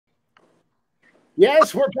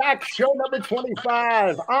Yes, we're back. Show number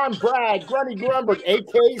 25. I'm Brad Grunny Grunberg,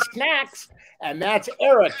 a.k.a. Snacks, and that's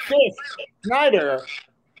Eric Fish Snyder.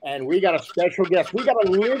 And we got a special guest. We got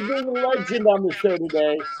a living legend on the show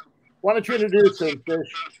today. Why don't you introduce him,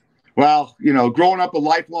 Fish? Well, growing up a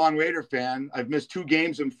lifelong Raider fan, I've missed 2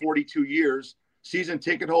 games in 42 years, season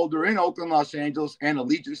ticket holder in Oakland, Los Angeles, and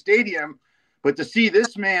Allegiant Stadium. But to see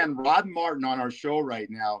this man, Rod Martin, on our show right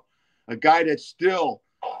now, a guy that's still,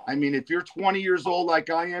 if you're 20 years old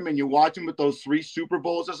like I am and you watch him with those 3 Super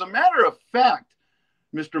Bowls, as a matter of fact,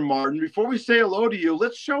 Mr. Martin, before we say hello to you,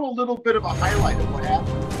 let's show a little bit of a highlight of what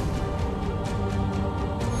happened.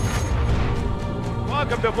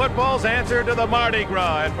 Welcome to football's answer to the Mardi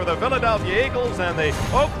Gras. And for the Philadelphia Eagles and the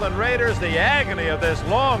Oakland Raiders, the agony of this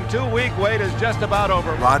long 2-week wait is just about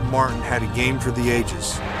over. Rod Martin had a game for the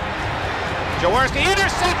ages. Jaworski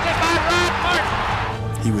intercepted by Rod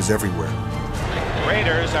Martin. He was everywhere. The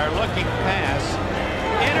Raiders are looking pass.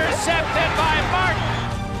 Intercepted by Martin.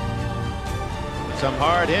 Some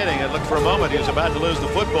hard hitting. It looked for a moment he was about to lose the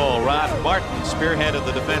football. Rod Martin spearheaded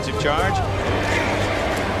the defensive charge.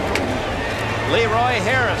 Leroy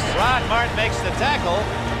Harris. Rod Martin makes the tackle.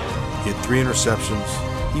 He had 3 interceptions.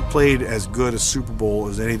 He played as good a Super Bowl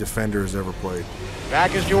as any defender has ever played.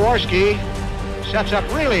 Back is Jaworski. Sets up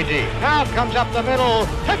really deep. Now comes up the middle.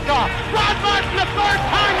 Picked off. Rod Martin the 3rd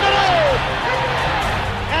time today.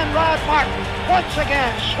 And Rod Martin once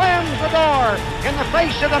again slams the door in the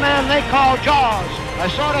face of the man they call Jaws. A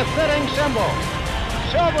sort of fitting symbol.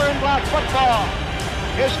 Silver and black football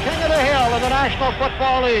is king of the hill in the National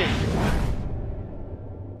Football League.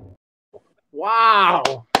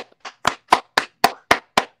 Wow.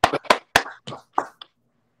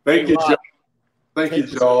 Thank you, Jaws. Thank you,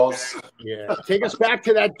 Jaws. Yeah. Take us back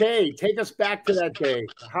to that day.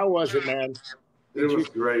 How was it, man? It was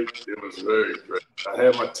great. It was very great. I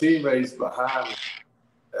had my teammates behind me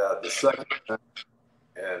the second time,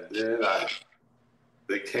 and then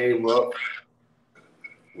they came up.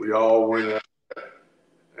 We all went out,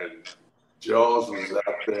 and Jaws was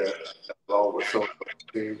out there along with some of the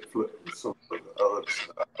team, some of the other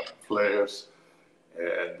players,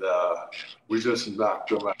 and we just knocked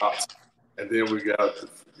them out. And then we got the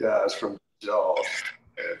guys from Jaws,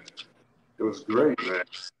 and it was great, man.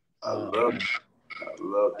 I loved it.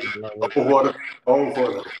 What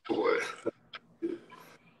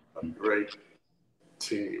a great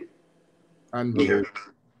team. Unbelievable.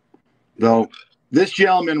 Though this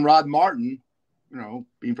gentleman, Rod Martin,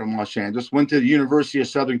 being from Los Angeles, went to the University of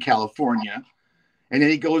Southern California, and then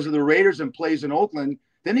he goes to the Raiders and plays in Oakland.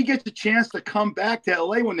 Then he gets a chance to come back to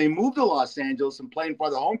LA when they moved to Los Angeles and playing for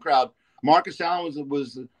the home crowd. Marcus Allen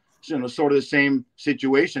was sort of the same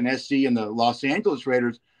situation, SC and the Los Angeles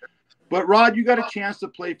Raiders. But, Rod, you got a chance to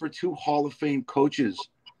play for 2 Hall of Fame coaches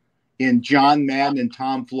in John Madden and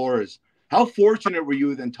Tom Flores. How fortunate were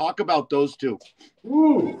you then? Talk about those 2.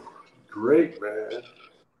 Ooh, great, man.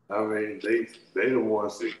 They the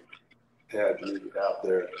ones that had me out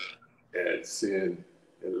there and seeing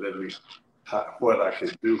and let me what I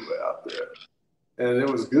could do out there. And it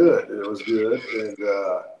was good. And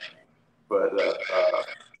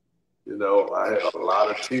I had a lot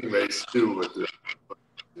of teammates too with them,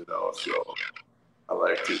 so I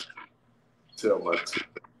like to tell my team,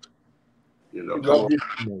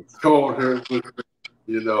 come on here with me,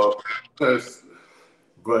 but,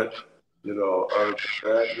 other than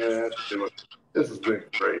that, man, this has been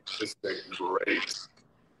great. It's been great.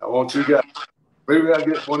 I want you guys, maybe I'll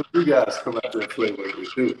get one of you guys to come out there and play with me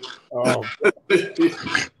too. Oh.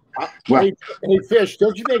 Hey, Fish,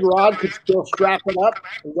 don't you think Rod could still strap it up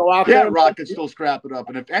and go out there? Yeah, Rod could still strap it up.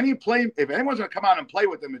 And if anyone's going to come out and play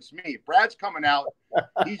with him, it's me. If Brad's coming out,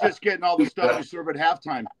 he's just getting all the stuff you serve at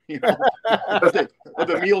halftime.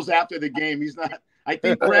 The meals after the game. He's not. I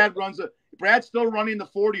think Brad's still running the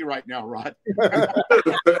 40 right now, Rod.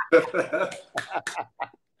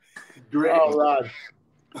 Great. Oh, Rod.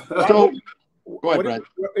 So, go ahead, Brad.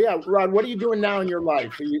 Rod, what are you doing now in your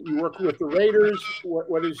life? You work with the Raiders.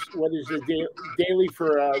 What is the daily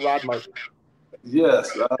for Rod Martin?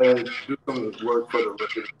 Yes, I do some of the work for the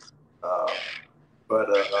Raiders.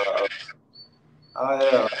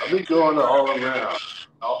 I've been going all around.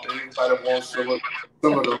 Anybody wants some of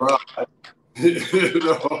the ride,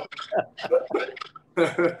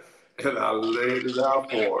 and I laid it out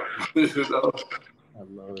for him, I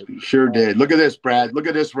love it. Sure did. Look at this, Brad. Look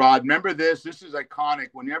at this, Rod. Remember this? This is iconic.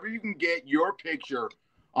 Whenever you can get your picture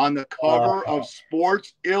on the cover of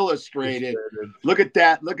Sports Illustrated, look at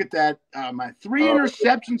that. Look at that. 3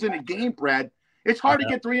 interceptions in a game, Brad. It's hard to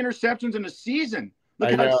get 3 interceptions in a season.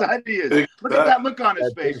 Look how excited he is. Look at that look on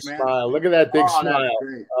his face, man. Smile. Look at that big smile.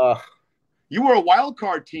 You were a wild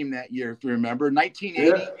card team that year, if you remember,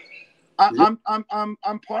 1980. Yeah.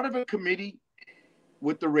 I'm part of a committee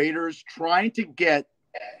with the Raiders trying to get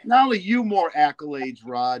not only you more accolades,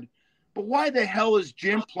 Rod, but why the hell is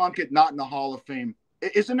Jim Plunkett not in the Hall of Fame?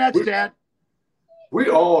 Isn't that sad? We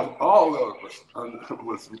all of us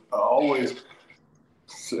was always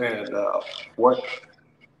saying what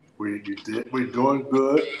we did. We're doing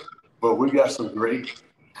good, but we got some great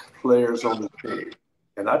players on the team.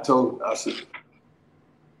 And I said,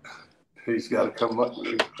 he's got to come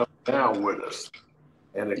down with us.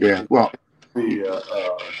 And it can be,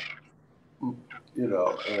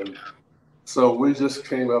 and so we just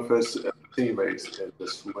came up as teammates and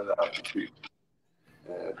just went out to people.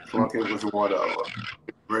 And Plunkett was one of them.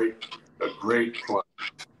 A great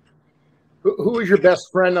Plunkett. Who was your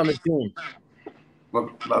best friend on the team?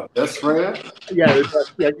 My best friend? Yeah,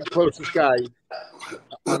 the closest guy.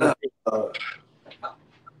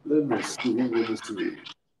 Let me see.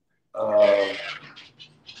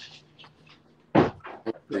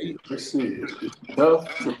 Let's see. It's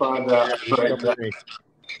tough to find out right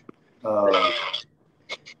now.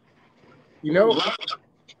 You know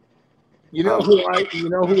who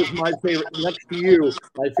was my favorite next to you?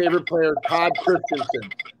 My favorite player, Todd Christensen.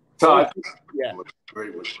 Todd, yeah,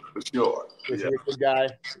 great one for sure. He's a good guy.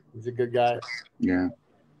 He's a good guy. Yeah.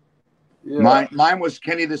 Mine was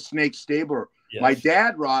Kenny the Snake Stabler. Yes. My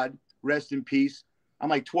dad, Rod, rest in peace. I'm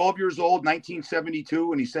like 12 years old,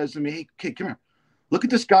 1972, and he says to me, "Hey, kid, come here. Look at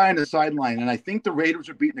this guy on the sideline." And I think the Raiders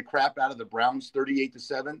are beating the crap out of the Browns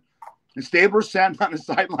 38-7. And Stabler sat on the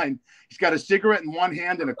sideline. He's got a cigarette in one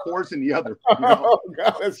hand and a course in the other. You know? Oh,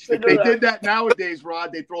 God, if they did that nowadays,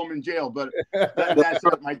 Rod, they throw him in jail. But that's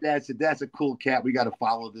what my dad said. That's a cool cat. We got to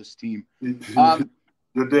follow this team.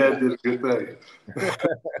 Your dad did a good thing.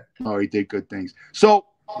 Oh, he did good things. So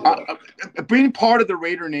being part of the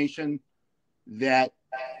Raider Nation, that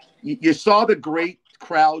you saw the great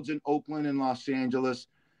crowds in Oakland and Los Angeles.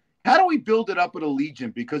 How do we build it up at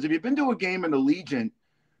Allegiant? Because if you've been to a game in Allegiant,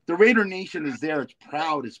 the Raider Nation is there. It's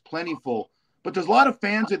proud. It's plentiful. But there's a lot of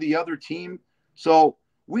fans of the other team. So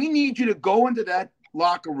we need you to go into that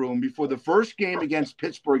locker room before the first game against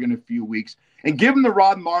Pittsburgh in a few weeks and give him the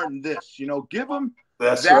Rod Martin this. Give him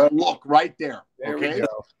that look right there. There okay? we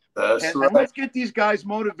go. That's right. And let's get these guys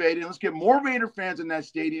motivated. Let's get more Raider fans in that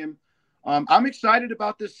stadium. I'm excited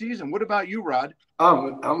about this season. What about you, Rod?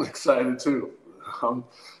 I'm excited too. I'm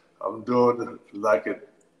doing like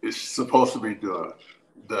it's supposed to be done.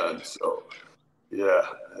 So yeah,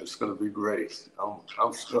 it's gonna be great.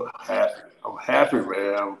 I'm so happy. I'm happy,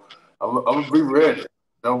 man. I'm gonna be ready.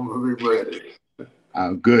 I'm gonna be ready.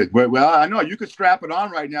 Good. Well, I know you could strap it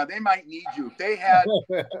on right now. They might need you. If they had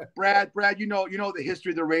Brad, you know the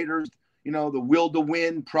history of the Raiders, the will to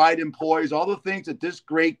win, pride and poise, all the things that this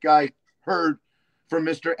great guy heard from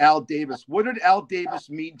Mr. Al Davis. What did Al Davis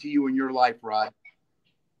mean to you in your life, Rod?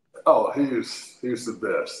 Oh, he was the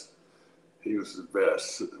best. He was the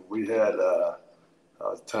best. We had a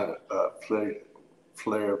ton of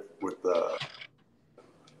player with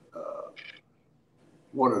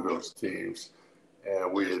one of those teams,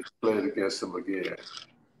 and we had played against them again.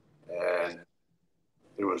 And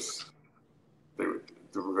it was the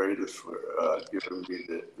Raiders were giving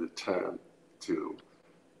me the time to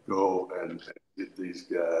go and get these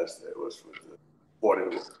guys. That was with the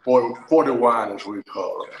 40 whiners, we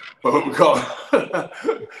call them. But we call them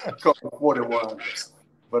 40 whiners.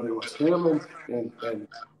 But it was him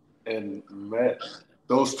and Matt.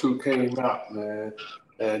 Those two came out, man.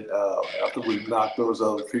 And after we knocked those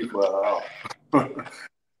other people out,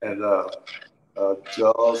 and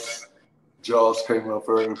Jaws came up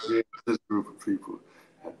early with this group of people,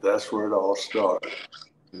 and that's where it all started,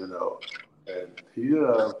 And he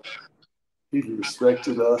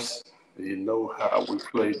respected us. You know how we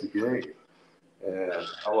played the game, and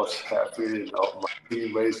I was happy, and all my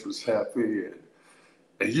teammates was happy,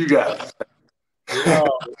 and you guys,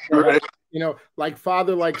 like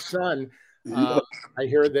father, like son. I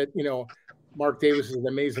hear that Mark Davis is an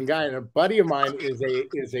amazing guy, and a buddy of mine is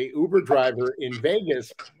a Uber driver in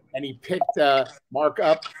Vegas, and he picked Mark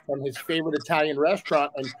up from his favorite Italian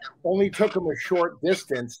restaurant, and only took him a short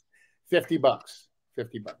distance, $50.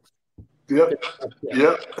 $50. Yep.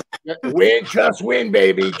 Win, just win,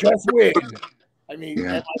 baby, just win. I mean,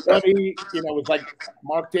 and my buddy, was like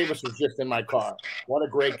Mark Davis was just in my car. What a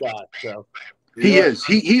great guy. So he is.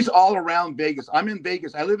 He's all around Vegas. I'm in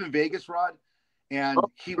Vegas. I live in Vegas, Rod, and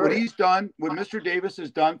what he's done, what Mr. Davis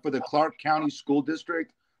has done for the Clark County School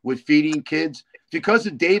District with feeding kids, because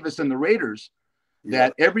of Davis and the Raiders,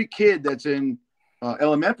 that every kid that's in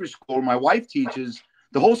elementary school, my wife teaches,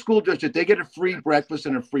 the whole school district, they get a free breakfast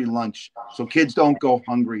and a free lunch so kids don't go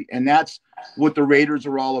hungry. And that's what the Raiders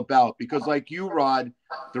are all about. Because like you, Rod,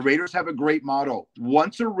 the Raiders have a great motto.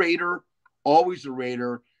 Once a Raider, always a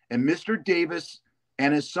Raider. And Mr. Davis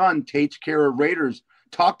and his son takes care of Raiders.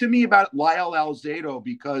 Talk to me about Lyle Alzado,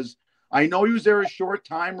 because I know he was there a short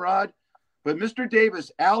time, Rod, but Mr.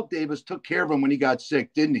 Davis, Al Davis, took care of him when he got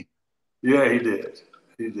sick, didn't he? Yeah, he did.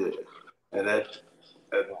 He did. And that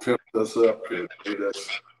pimped us up and made us,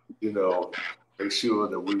 make sure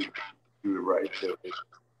that we were right there.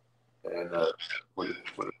 And when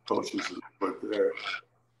the coaches were there,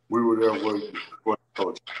 we were there waiting for the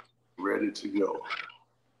coach, ready to go.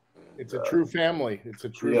 And, it's a true family. It's a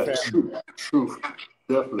true family. True,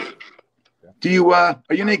 definitely. Do you are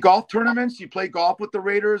you in any golf tournaments? You play golf with the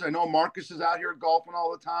Raiders? I know Marcus is out here golfing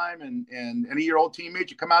all the time, and any of your old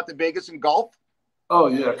teammates, you come out to Vegas and golf? Oh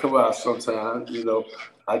yeah, come out sometime.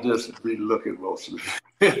 I just be looking mostly.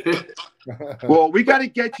 Well, we got to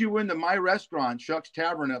get you into my restaurant, Shuck's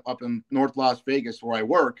Tavern, up in North Las Vegas, where I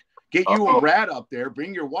work. Get you and Brad up there.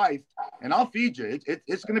 Bring your wife, and I'll feed you.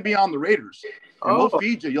 It's going to be on the Raiders, and we'll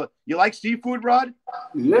feed you. You like seafood, Rod?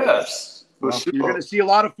 Yes. Well, sure. You're going to see a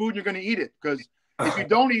lot of food. You're going to eat it, because if you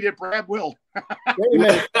don't eat it, Brad will. Wait a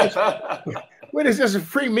minute. Wait, is this a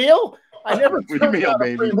free meal? I never Free meal,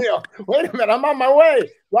 baby. Free meal. Wait a minute. I'm on my way.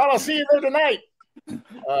 Rod, I'll see you there tonight.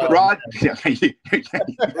 Rod,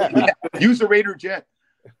 use the Raider jet.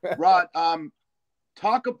 Rod,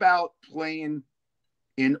 talk about playing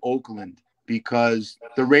in Oakland, because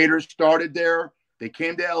the Raiders started there. They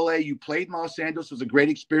came to LA. You played in Los Angeles. It was a great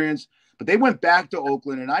experience. But they went back to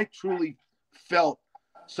Oakland, and I truly felt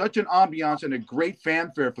such an ambiance and a great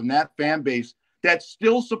fanfare from that fan base that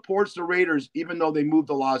still supports the Raiders, even though they moved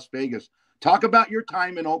to Las Vegas. Talk about your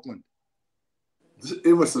time in Oakland.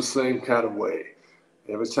 It was the same kind of way.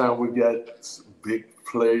 Every time we got big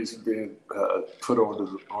plays being put on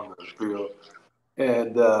the field,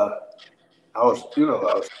 and I was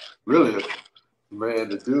really a man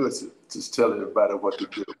to do it, to just tell everybody what to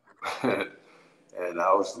do, and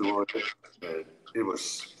I was doing it, and it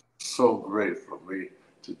was so great for me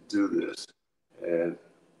to do this, and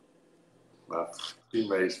my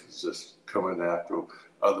teammates was just coming after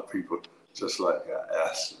other people just like I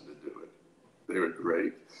asked them to do it. They were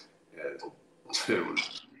great, and it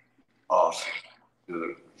was awesome.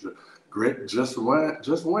 Great, just win,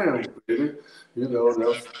 baby. That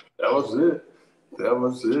was it. That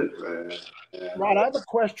was it, man. Rod, I have a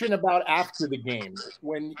question about after the game.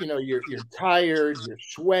 When you're tired, you're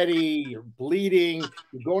sweaty, you're bleeding,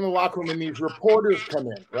 you go in the locker room, and these reporters come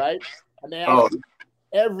in, right? And they ask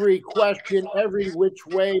every question, every which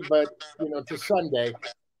way, but to Sunday.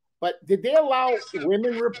 But did they allow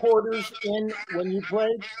women reporters in when you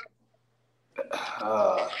played?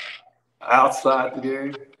 Outside the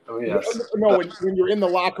game? Yes. No, when you're in the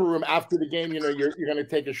locker room after the game, you're going to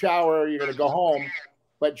take a shower, you're going to go home,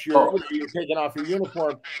 but you're taking off your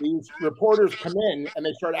uniform. These reporters come in and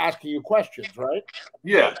they start asking you questions, right?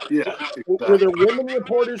 Yeah. Exactly. Were there women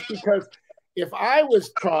reporters? Because if I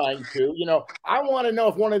was trying to, I want to know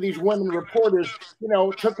if one of these women reporters,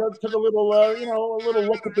 took a little, a little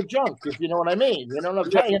look at the junk, if you know what I mean.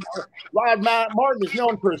 I'm telling you, Rod Martin is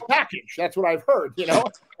known for his package. That's what I've heard,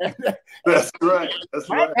 That's right.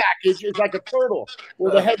 My package is like a turtle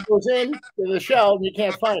where the head goes in to the shell and you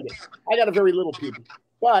can't find it. I got a very little people.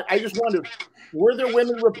 But I just wondered, were there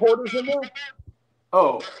women reporters in there?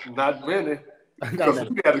 Oh, not many. Because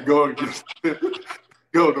we had to go and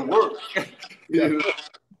go to work. We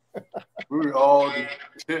were all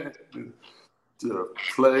to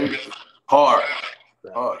play hard,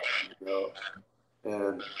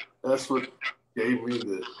 and that's what gave me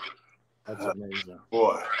the. That's amazing,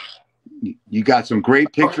 boy. You got some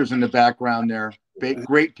great pictures in the background there.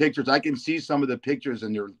 Great pictures. I can see some of the pictures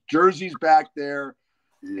and your jerseys back there.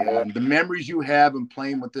 Yeah. And the memories you have in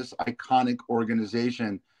playing with this iconic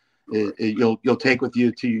organization, you'll take with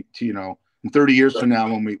you to in 30 years from now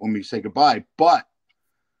when we say goodbye. But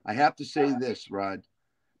I have to say this, Rod,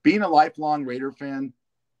 being a lifelong Raider fan,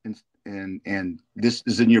 and this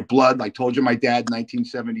is in your blood. I told you my dad in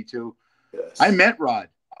 1972. Yes. I met Rod,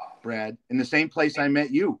 Brad, in the same place I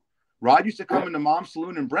met you. Rod used to come into Mom's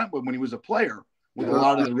Saloon in Brentwood when he was a player with a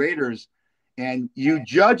lot of the Raiders. And you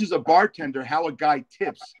judge as a bartender how a guy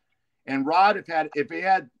tips. And Rod, if he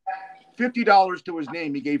had $50 to his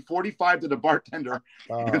name, he gave $45 to the bartender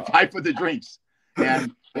and $5 for the drinks.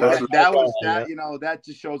 And that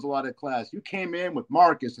just shows a lot of class. You came in with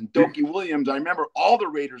Marcus and Dokie Williams. I remember all the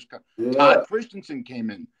Raiders. Todd Christensen came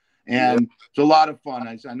in, and it's a lot of fun.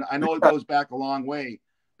 I know it goes back a long way,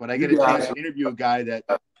 but I get a chance to interview a guy that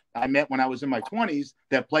I met when I was in my 20s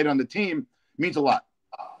that played on the team means a lot.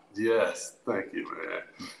 Yes, thank you,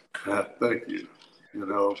 man. Thank you. You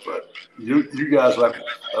know, but you guys, like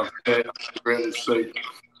I'm ready to say,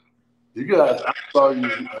 you guys, I saw you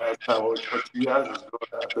last time, but you guys was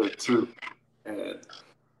going out there too. And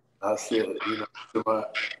I said, you know, to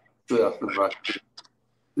myself and my kids,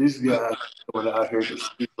 these guys coming out here to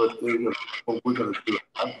see what we're gonna do.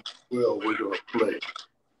 How well we're gonna play,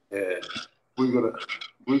 and we're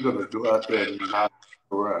gonna go out there and knock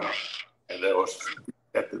around. And that was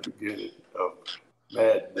at the beginning of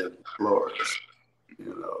Madden and Florida, you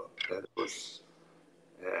know. And it was,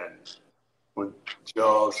 and when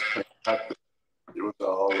Jaws came back, it was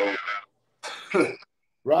all over.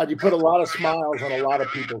 Rod, you put a lot of smiles on a lot of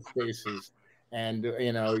people's faces. And,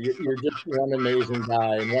 you know, you're just one amazing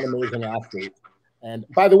guy and one amazing athlete. And,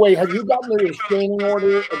 by the way, have you gotten a restraining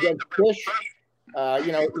order against Fish?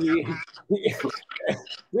 You know,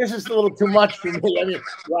 this is a little too much for me. I mean,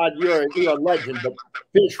 Rod, you're a legend, but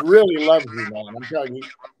Fish really loves you, man. I'm telling you,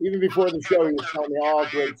 even before the show, he was telling me all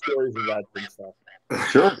great stories about this stuff.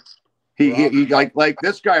 Sure. He like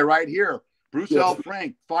this guy right here. Bruce L.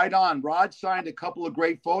 Frank, fight on. Rod signed a couple of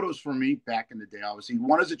great photos for me back in the day, obviously.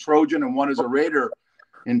 One as a Trojan and one as a Raider.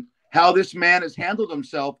 And how this man has handled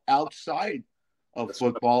himself outside of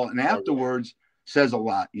football and afterwards says a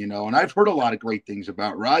lot, you know. And I've heard a lot of great things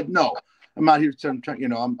about Rod. No, I'm not here to, you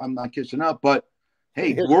know, I'm not kissing up. But,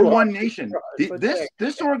 hey, we're one nation.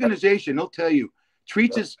 This organization, he'll tell you,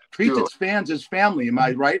 treats its fans as family. Am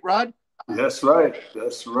I right, Rod? That's right.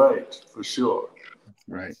 That's right, for sure.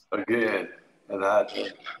 Right. Again. And I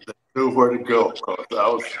knew where to go because I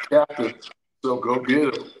was the captain, so go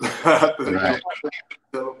get him. Right.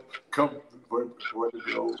 Tell him, come where to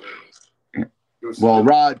go. Well,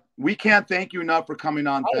 Rod, we can't thank you enough for coming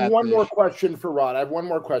on. I have one more question for Rod. I have one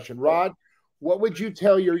more question. Rod, what would you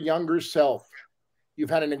tell your younger self? You've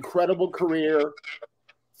had an incredible career,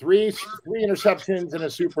 three interceptions in a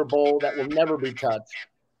Super Bowl that will never be touched.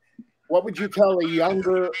 What would you tell a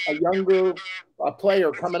younger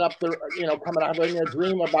player coming up there, you know, having a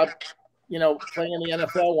dream about, you know, playing in the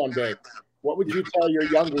NFL one day? What would you tell your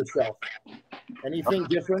younger self? Anything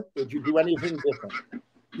different? Would you do anything different?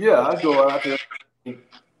 Yeah, I go out there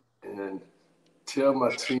and tell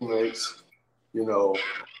my teammates, you know,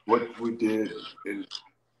 what we did in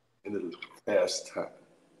the past time,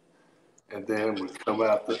 and then we come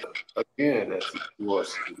out there again as it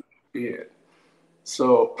was again.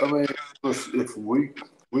 So, I mean, if we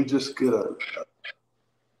just get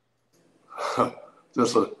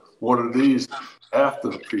one of these after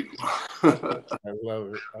the people. I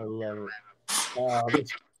love it. I love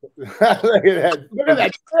it. Look at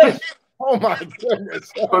that fish. Oh, my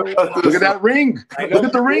goodness. Look at that ring. Look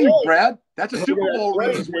at the ring, Brad. That's a Super Bowl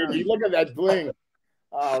ring. Baby. Look at that bling.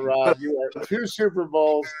 Oh, Rob, you are 2 Super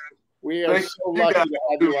Bowls. We are so lucky to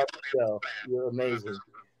have you on the show. You're amazing.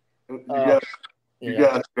 You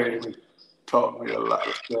guys taught me a lot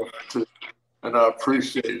of stuff too, and I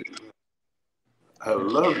appreciate it. I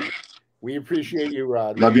love you. We appreciate you,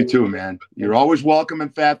 Rod. Love you too, man. You're always welcome in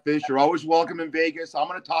Fat Fish. You're always welcome in Vegas. I'm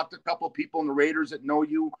going to talk to a couple of people in the Raiders that know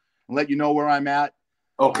you and let you know where I'm at.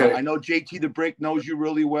 Okay. I know JT the Brick knows you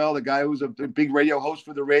really well, the guy who's a big radio host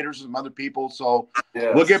for the Raiders and some other people. So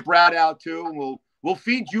We'll get Brad out too. And we'll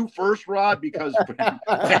feed you first, Rod, because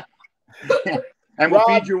and we'll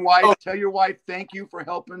feed your wife. Tell your wife thank you for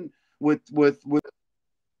helping with.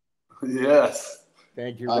 Yes.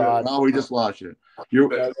 Thank you, Rod. Oh, we just lost you. Put your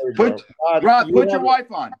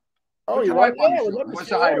wife on. Oh, put your wife on. Let's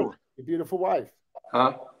say hi to her. Your beautiful wife.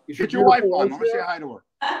 Huh? Get your wife on. I want to say hi to her.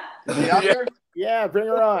 Is she out there? Yeah, bring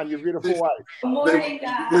her on. Your beautiful wife. Good morning,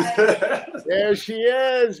 guys. There she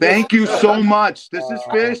is. Thank you so much. This is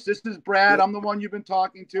Fish. This is Brad. I'm the one you've been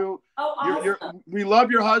talking to. Oh, awesome. We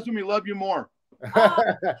love your husband. We love you more.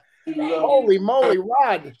 Holy moly,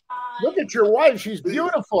 Rod. Look at your wife. She's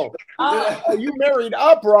beautiful. Oh, you married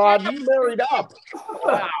up, Rod. You married up.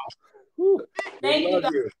 Wow. Thank you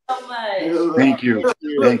guys so much. Thank you.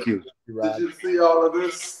 Thank you. Did you see all of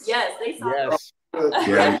this? Yes, they saw it. Yes.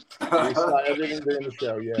 Yeah. We saw everything during the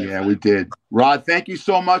show. Yeah, we did. Rod, thank you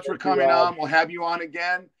so much for coming on. We'll have you on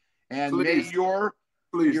again. And may your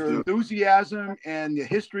enthusiasm and the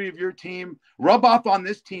history of your team rub off on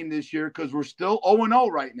this team this year, because we're still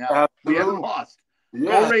 0-0 right now. Absolutely. We haven't lost.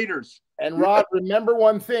 Yeah. Go Raiders. And Rod, remember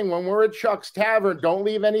one thing: when we're at Chuck's Tavern, don't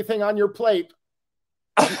leave anything on your plate.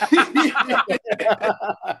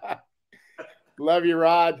 Love you,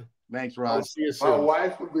 Rod. Thanks, Rod. I'll see you soon. My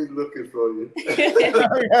wife will be looking for you.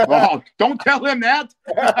 Oh, don't tell him that.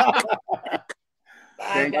 Bye.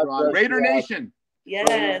 Thanks, Rod. Raider Nation.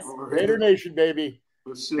 Yes. Raider Nation, baby.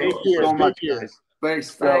 For sure. Thank you so much, you. guys.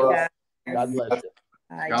 Thanks, Bye, fellas. guys. God bless you.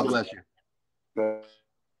 Bye. God bless you.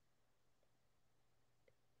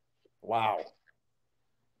 Wow.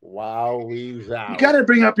 Wowee out. You got to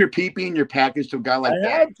bring up your pee-pee in your package to a guy like I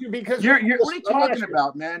that. had to because You're what are you talking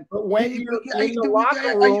about, man? But when you're in the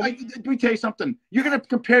locker room, let me tell you something. You're going to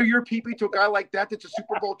compare your pee-pee to a guy like that that's a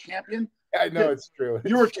Super Bowl champion? I know it's true.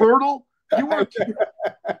 You're a turtle?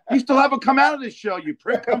 You still haven't come out of this show, you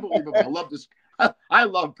prick. Unbelievable. I love this. I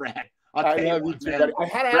love Brad. I love you too, buddy. I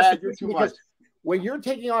had to ask Brad, you you're too because much. when you're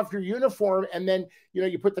taking off your uniform and then,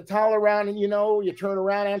 you put the towel around and, you turn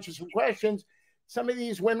around, answer some questions. Some of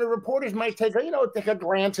these women reporters might take a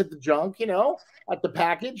glance at the junk, at the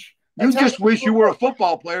package. You just wish you were a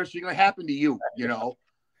football player so it's going to happen to you,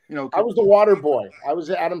 I was the water boy. I was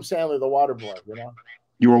Adam Sandler, the water boy,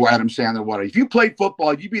 You were Adam Sandler water. If you played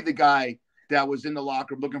football, you'd be the guy that was in the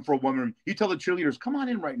locker room looking for a woman. You tell the cheerleaders, come on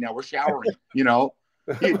in right now. We're showering, You'd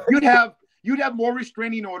have more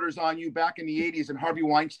restraining orders on you back in the 80s than Harvey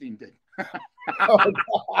Weinstein did. Oh,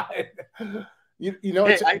 God.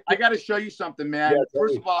 Hey, I got to show you something, man. Yeah,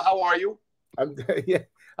 First of all, how are you? I'm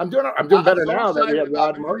doing better now that we have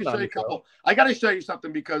Rod Martin on the show. I got to show you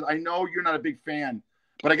something because I know you're not a big fan,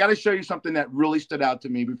 but I got to show you something that really stood out to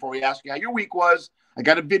me before we ask you how your week was. I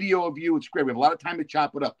got a video of you. It's great. We have a lot of time to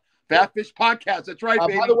chop it up. Fat Fish Podcast. That's right,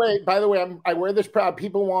 baby. By the way, I wear this proud.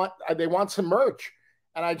 People want some merch.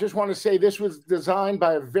 And I just want to say this was designed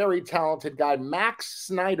by a very talented guy, Max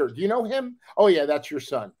Snyder. Do you know him? Oh, yeah, that's your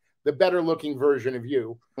son. The better looking version of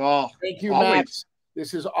you. Oh, thank you, always. Max.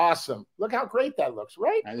 This is awesome. Look how great that looks,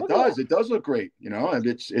 right? And it does look great, and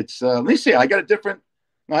it's let me see. I got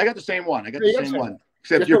the same one. I got the same one.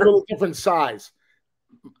 Except you're a little different size.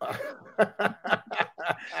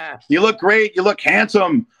 You look great. You look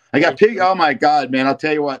handsome. I got pig. Oh my God, man. I'll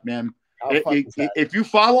tell you what, man. If you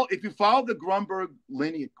follow the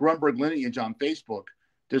Grunberg lineage on Facebook,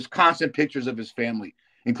 there's constant pictures of his family,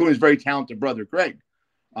 including his very talented brother, Greg.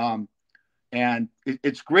 And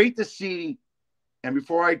it's great to see. And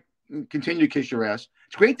before I continue to kiss your ass,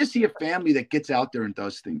 it's great to see a family that gets out there and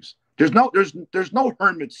does things. There's no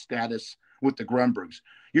hermit status with the Grunbergs.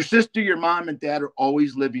 Your sister, your mom, and dad are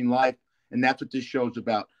always living life, and that's what this show's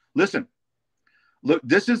about. Listen, look,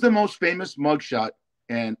 this is the most famous mugshot,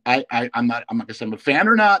 and I'm not gonna say I'm a fan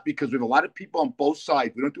or not because we have a lot of people on both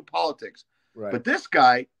sides. We don't do politics, right? But this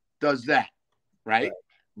guy does that, right?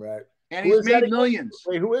 Right. And he's made millions.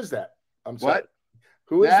 Wait, who is that? I'm sorry. What?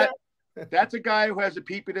 Who is that? That's a guy who has a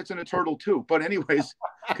peepee that's in a turtle too. But anyways,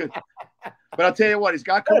 but I'll tell you what, he's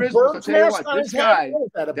got charisma. I'll tell you what, this guy,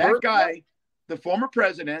 that guy, the former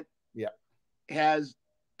president, has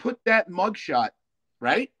put that mugshot,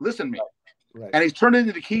 right? Listen to me. Right. And he's turned it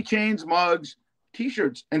into keychains, mugs,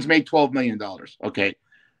 T-shirts, and he's made $12 million. Okay.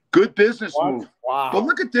 Good business move. Wow. But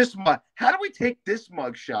look at this mug. How do we take this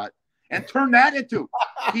mugshot and turn that into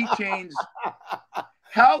keychains?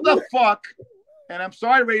 How the fuck? And I'm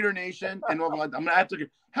sorry, Raider Nation, and I'm gonna have to.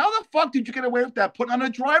 How the fuck did you get away with that? Putting on a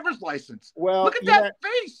driver's license. Well, look at that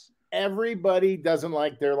face. Everybody doesn't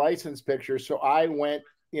like their license picture, so I went,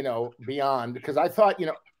 beyond because I thought,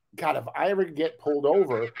 God, if I ever get pulled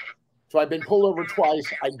over, so I've been pulled over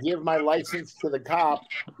twice. I give my license to the cop.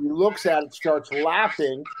 He looks at it, starts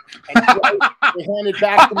laughing, and they hand it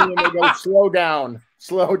back to me, and they go, "Slow down,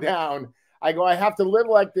 slow down." I go, I have to live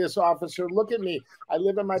like this, officer. Look at me. I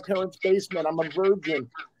live in my parents' basement. I'm a virgin.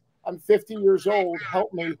 I'm 50 years old.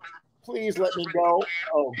 Help me. Please let me go.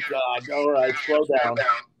 Oh, God. All right. Slow down.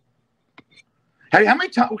 Hey, how many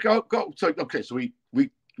times? Go. So, okay. So we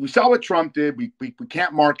saw what Trump did. We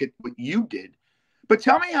can't market what you did. But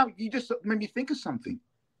tell me how you just made me think of something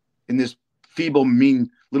in this feeble, mean,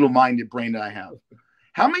 little-minded brain that I have.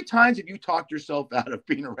 How many times have you talked yourself out of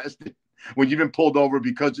being arrested when you've been pulled over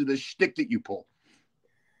because of the shtick that you pull?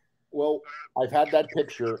 Well, I've had that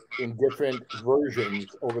picture in different versions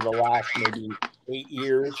over the last maybe 8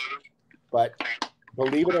 years. But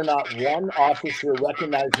believe it or not, one officer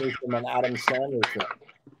recognized me from an Adam Sandler film.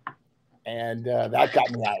 And that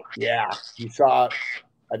got me out. Yeah.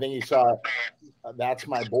 I think he saw That's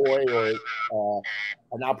My Boy, or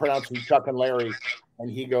I'm now pronouncing Chuck and Larry.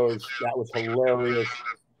 And he goes, that was hilarious.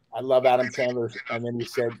 I love Adam Sandler. And then he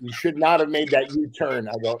said, you should not have made that U-turn.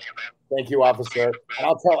 I go, thank you, officer. And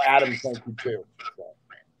I'll tell Adam thank you, too. So.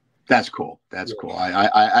 That's cool. That's cool.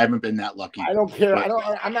 I haven't been that lucky. I don't care.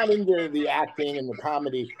 I'm not into the acting and the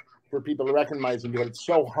comedy for people to recognize me, but it's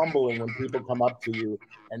so humbling when people come up to you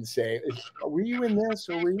and say, were you in this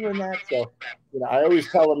or were you in that? So, I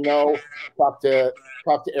always tell them no. Talk to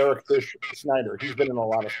Eric Fish Snyder. He's been in a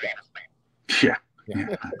lot of stuff. Yeah.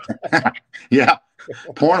 Yeah.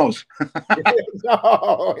 Pornos.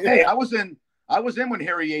 No, Hey, I was in when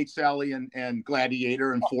Harry ate Sally and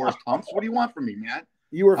Gladiator and Forrest Humps. What do you want from me, man?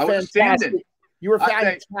 you were I was fantastic. standing. You were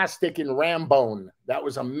I- fantastic in Rambone. That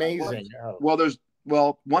was amazing. Oh.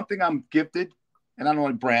 Well, one thing I'm gifted, and I don't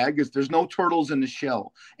want to brag, is there's no turtles in the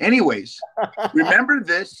shell. Anyways, remember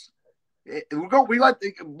this.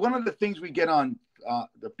 One of the things we get on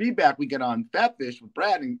the feedback we get on Fat Fish with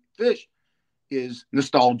Brad and Fish is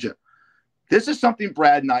nostalgia. This is something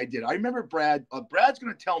Brad and I did. I remember Brad's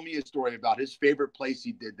going to tell me a story about his favorite place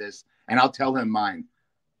he did this, and I'll tell him mine.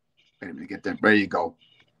 Wait a minute, get that. There you go.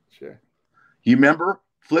 Sure. You remember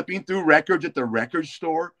flipping through records at the record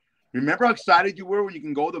store? Remember how excited you were when you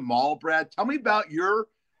can go to the mall, Brad? Tell me about your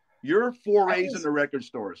forays in the record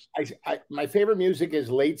stores. My favorite music is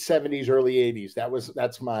late 70s, early 80s.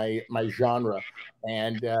 That's my genre.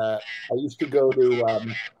 And I used to go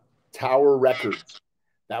to Tower Records.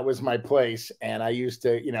 That was my place. And I used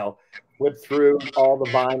to, flip through all the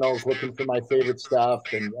vinyls, looking for my favorite stuff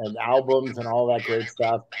and albums and all that great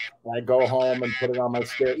stuff. And I'd go home and put it on my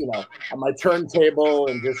on my turntable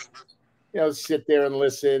and just sit there and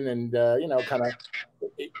listen and kind of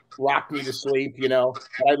rock me to sleep, And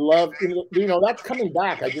I love, that's coming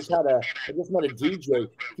back. I just met a DJ.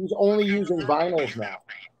 He's only using vinyls now.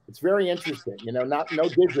 It's very interesting, no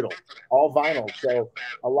digital, all vinyl. So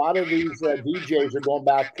a lot of these DJs are going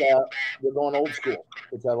back, they're going old school,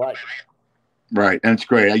 which I like. Right, and it's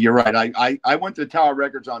great. You're right. I went to Tower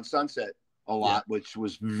Records on Sunset a lot, which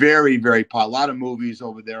was very, very popular. A lot of movies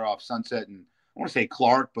over there off Sunset, and I want to say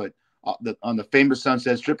Clark, but on the famous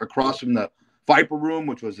Sunset Strip across from the Viper Room,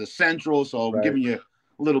 which was the Central. So I'm giving you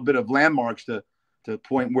a little bit of landmarks to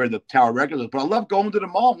point where the Tower Records is. But I love going to the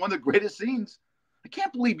mall. One of the greatest scenes. I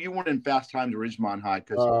can't believe you weren't in Fast Times at Ridgemont High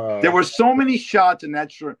because there were so many shots in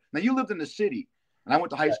that. Now, you lived in the city, and I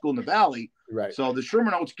went to high school in the Valley. Right. So the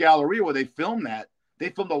Sherman Oaks Galleria where they filmed that, they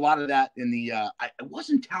filmed a lot of that in the was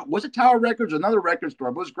it Tower Records or another record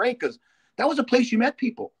store? But it was great because that was a place you met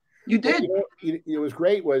people. You did. It was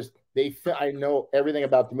great. I know everything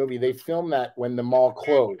about the movie. They filmed that when the mall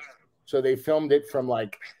closed. So they filmed it from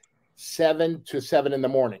like 7 to 7 in the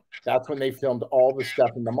morning. That's when they filmed all the stuff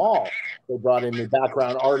in the mall. They brought in the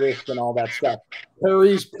background artists and all that stuff.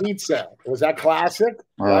 Perry's Pizza. Was that classic?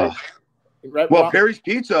 Right? Well, Perry's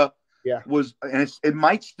Pizza was, and it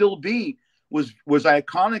might still be, was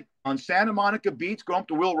iconic on Santa Monica Beach, going up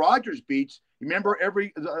to Will Rogers Beach. Remember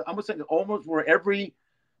almost where every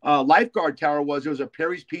lifeguard tower was, there was a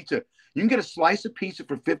Perry's Pizza. You can get a slice of pizza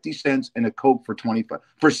for 50 cents and a Coke for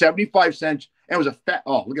 75 cents. And it was a fat,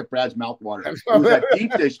 look at Brad's mouth water. It was a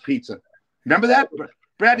deep dish pizza. Remember that?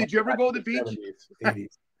 Brad, did you ever go to the beach? 70s,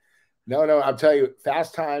 80s. No, I'll tell you,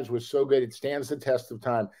 Fast Times was so good. It stands the test of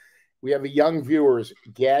time. We have young viewers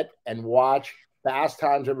get and watch Fast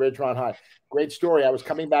Times at Ridgemont High. Great story. I was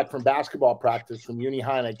coming back from basketball practice from Uni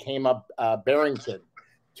High, and I came up Barrington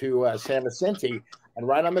to San Vicente. And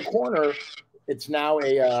right on the corner, it's now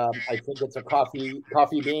I think it's a coffee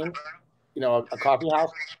bean, a coffee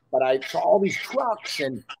house. But I saw all these trucks,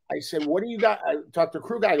 and I said, "What do you got?" I talked to the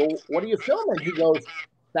crew guy. I go, "What are you filming?" He goes,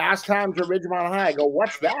 "Fast Times at Ridgemont High." I go,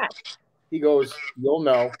 "What's that?" He goes, "You'll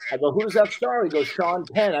know." I go, "Who does that star?" He goes, "Sean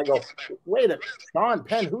Penn." I go, "Wait a minute, Sean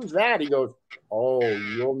Penn? Who's that?" He goes, "Oh,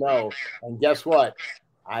 you'll know." And guess what?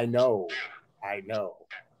 I know.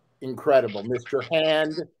 Incredible, Mr.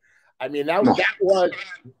 Hand. I mean, that was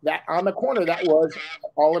on the corner. That was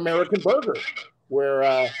All American Burger,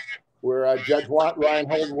 where Judge Ryan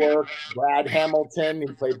Holdwork, Brad Hamilton, he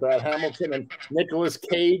played Brad Hamilton, and Nicolas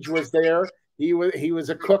Cage was there. He was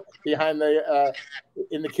a cook behind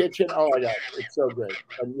in the kitchen. Oh my God, it's so great,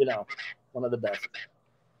 and one of the best.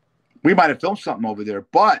 We might have filmed something over there,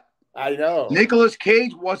 but I know Nicolas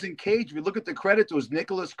Cage wasn't Cage. If you look at the credits, it was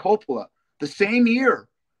Nicholas Coppola. The same year,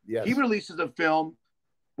 he releases a film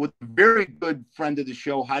with a very good friend of the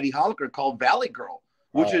show, Heidi Holliker, called Valley Girl,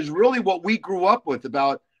 which is really what we grew up with,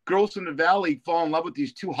 about girls from the Valley fall in love with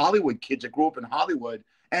these two Hollywood kids that grew up in Hollywood.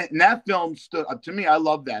 And that film stood up to me. I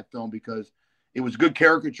love that film because it was a good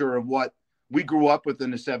caricature of what we grew up with in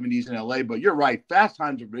the 70s in LA. But you're right. Fast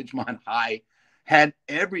Times at Ridgemont High had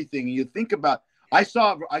everything. And you think about, I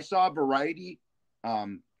saw a Variety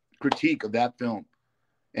critique of that film.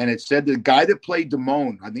 And it said the guy that played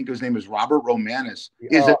Damone, I think his name is Robert Romanus,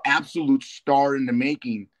 is an absolute star in the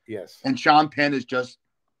making. Yes. And Sean Penn is just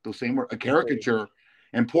the same, a caricature.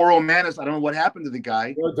 And poor Romanus, I don't know what happened to the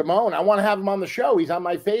guy. Damone, I want to have him on the show. He's on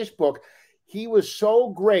my Facebook. He was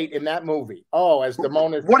so great in that movie. Oh, as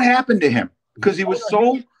Damone. What happened to him? Because he was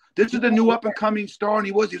this is the new up-and-coming star, and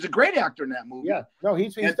he was a great actor in that movie. Yeah. No,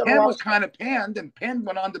 he's and Penn was kind of panned, and Penn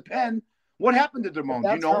went on to Penn What happened to Damone? Do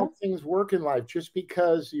you know how things work in life. Just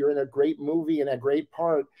because you're in a great movie and a great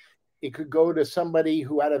part, it could go to somebody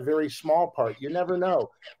who had a very small part. You never know.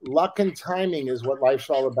 Luck and timing is what life's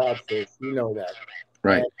all about, Fish. You know that.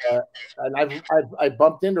 Right. And I've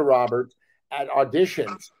bumped into Robert at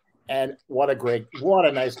auditions, and what a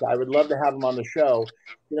nice guy. I would love to have him on the show.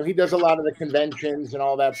 You know, he does a lot of the conventions and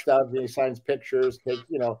all that stuff. He signs pictures. It's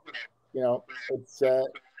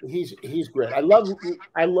he's great. I love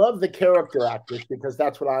the character actors because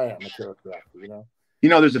that's what I am, a character actor. You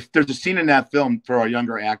know, there's a scene in that film for our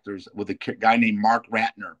younger actors with a guy named Mark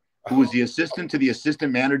Ratner, who was the assistant to the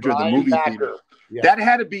assistant manager of the movie theater. Yeah. That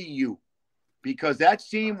had to be you, because that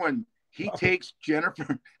scene when he takes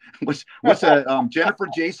Jennifer, Jennifer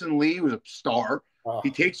Jason Leigh, who's a star. He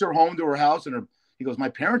takes her home to her house, and he goes, "My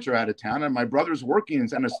parents are out of town, and my brother's working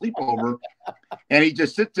and on a sleepover." And he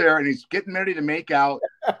just sits there, and he's getting ready to make out,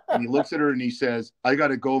 and he looks at her, and he says, "I got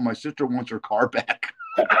to go. My sister wants her car back."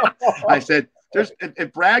 I said,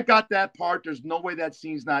 if Brad got that part, there's no way that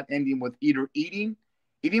scene's not ending with either eating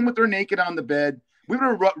with her naked on the bed. We would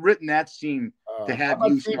have written that scene to have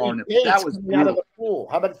you starring it. That was out of the pool.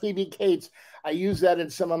 How about Phoebe Cates? I use that in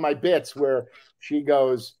some of my bits where she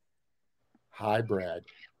goes, "Hi, Brad.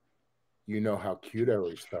 You know how cute I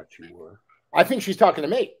always thought you were." I think she's talking to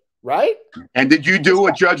me, right? And did you do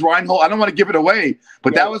a Judge Reinhold? I don't want to give it away,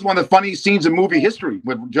 but that was one of the funniest scenes in movie history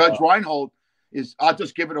with Judge Reinhold. I'll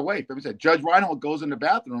just give it away. Like I said, Judge Reinhold goes in the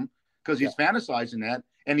bathroom because he's fantasizing that,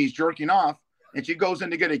 and he's jerking off, and she goes in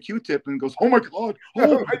to get a Q-tip and goes, "Oh my God!"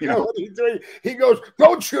 He goes,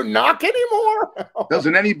 "Don't you knock anymore?"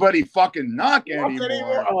 Doesn't anybody fucking knock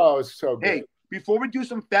anymore? Oh, it's so good. Hey, before we do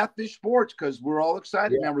some Fat Fish Sports, because we're all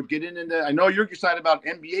excited now, we're getting into. I know you're excited about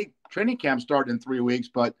NBA training camp starting in 3 weeks,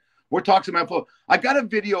 but we're talking about. I got a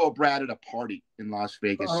video of Brad at a party in Las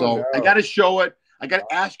Vegas, I got to show it. I got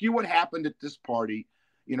to ask you what happened at this party.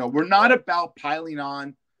 We're not about piling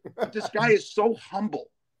on, but this guy is so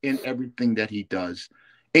humble in everything that he does.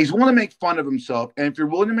 And he's willing to make fun of himself. And if you're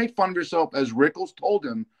willing to make fun of yourself, as Rickles told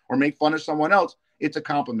him, or make fun of someone else, it's a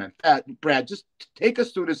compliment. Brad, just take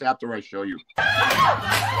us through this after I show you.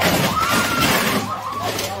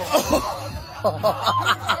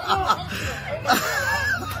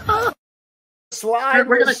 Slide.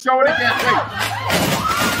 We're going to show it again.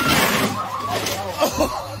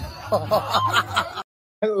 I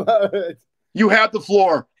love it. You have the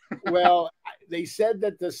floor. Well, they said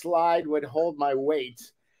that the slide would hold my weight.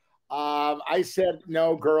 I said,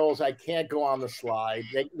 "No, girls, I can't go on the slide."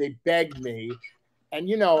 They begged me. And,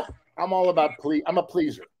 I'm all about I'm a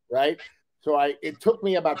pleaser, right? So it took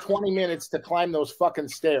me about 20 minutes to climb those fucking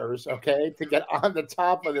stairs, okay, to get on the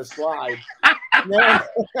top of the slide. And then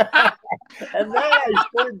I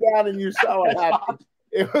slid down, and you saw what happened.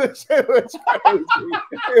 It was crazy.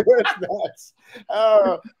 It was nuts.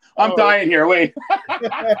 I'm dying here. Wait.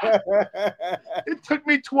 It took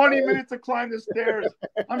me 20 minutes to climb the stairs.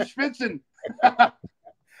 I'm schwitzing.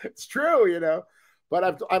 It's true, but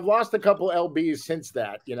I've lost a couple LBs since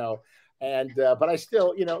that, and but I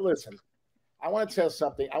still, listen. I want to tell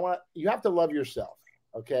something. You have to love yourself,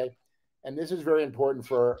 okay? And this is very important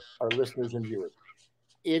for our listeners and viewers.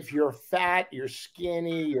 If you're fat, you're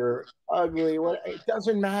skinny, you're ugly, it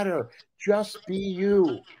doesn't matter. Just be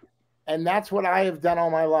you. And that's what I have done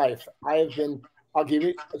all my life. I'll give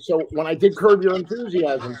you. So when I did Curb Your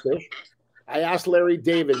Enthusiasm, Fish, I asked Larry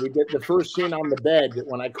David, we did the first scene on the bed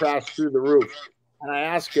when I crashed through the roof. And I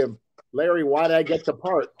asked him, "Larry, why did I get the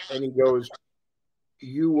part?" And he goes,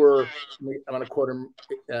 "You were," I'm going to quote him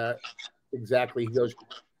exactly. He goes,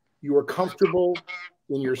 "You were comfortable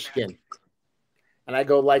in your skin." And I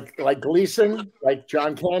go, like Gleason, like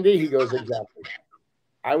John Candy? He goes, "Exactly.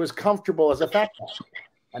 I was comfortable as a fat guy."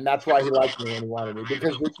 And that's why he liked me and he wanted me.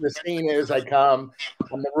 Because the scene is, I'm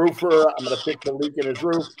the roofer, I'm going to fix the leak in his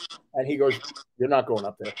roof. And he goes, "You're not going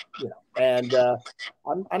up there." And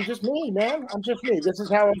I'm just me, man. I'm just me. This is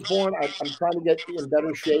how I was born. I'm trying to get in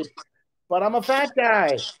better shape. But I'm a fat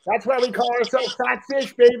guy. That's why we call ourselves Fat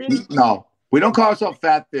Fish, baby. No. We don't call ourselves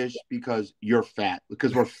Fat Fish because you're fat.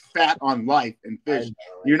 Because we're fat on life and fish.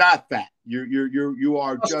 You're not fat. You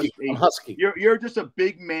are husky. just I'm husky. You're just a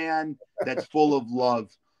big man that's full of love.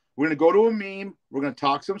 We're gonna go to a meme. We're gonna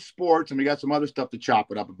talk some sports, and we got some other stuff to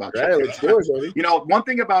chop it up about. Right, let's do it, baby. One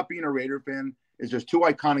thing about being a Raider fan is there's two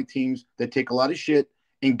iconic teams that take a lot of shit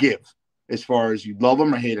and give, as far as you love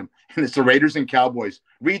them or hate them, and it's the Raiders and Cowboys.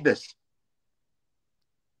 Read this.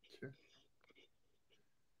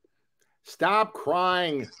 Stop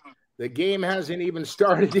crying. The game hasn't even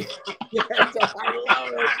started yet. I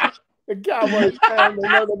love it. The Cowboys fan, they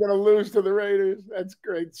know they're going to lose to the Raiders. That's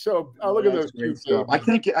great. So, look at those two stuff. I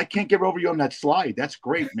can't get over you on that slide. That's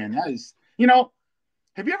great, man. That is,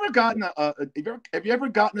 have you ever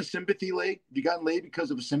gotten a sympathy laid? Have you gotten laid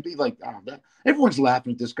because of a sympathy? Like, everyone's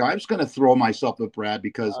laughing at this guy. I'm just going to throw myself at Brad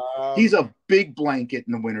because he's a big blanket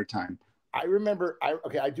in the wintertime. I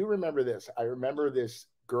do remember this. I remember this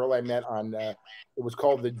girl I met on, it was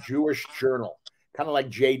called the Jewish Journal. Kind of like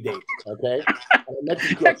J-Date, okay?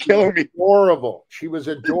 You're killing me. Adorable. She was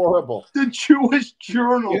adorable. The Jewish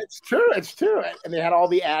Journal. It's true. And they had all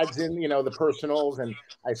the ads in, the personals. And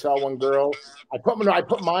I saw one girl. I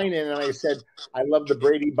put mine in, and I said, I love the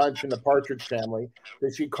Brady Bunch and the Partridge Family.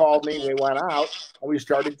 Then she called me. We went out, and we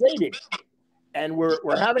started dating. And we're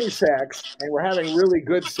having sex, and we're having really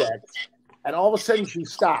good sex. And all of a sudden, she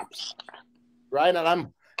stops, right? And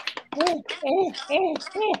I'm, and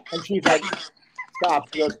she's like,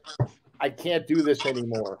 stop. She goes, I can't do this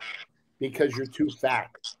anymore because you're too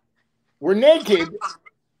fat. We're naked.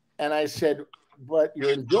 And I said, but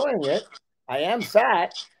you're enjoying it. I am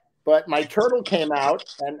fat, but my turtle came out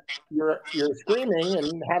and you're screaming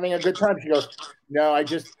and having a good time. She goes, no,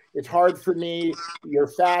 it's hard for me. Your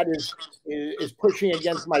fat is pushing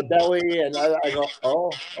against my belly. And I go,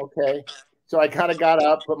 oh, okay. So I kind of got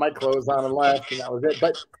up, put my clothes on and left, and that was it.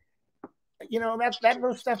 But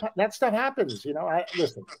that stuff happens.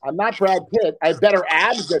 Listen, I'm not Brad Pitt. I have better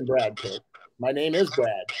abs than Brad Pitt. My name is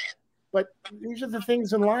Brad. But these are the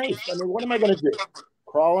things in life. I mean, what am I going to do?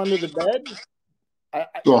 Crawl under the bed? I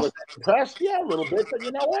was depressed, a little bit. But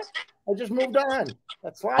you know what? I just moved on.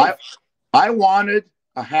 That's life. I wanted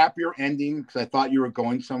a happier ending because I thought you were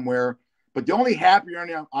going somewhere. But the only happier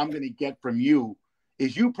ending I'm going to get from you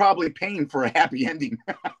is you probably paying for a happy ending.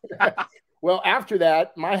 Well, after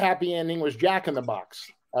that, my happy ending was Jack in the Box,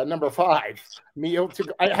 number 5. Meal to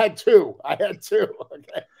go. I had two.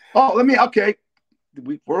 Okay. Oh, okay.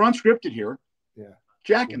 We're unscripted here. Yeah.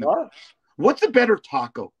 Jack in the Box. What's a better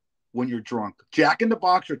taco when you're drunk? Jack in the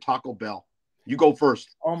Box or Taco Bell? You go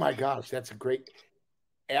first. Oh my gosh, that's a great.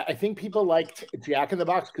 I think people like Jack in the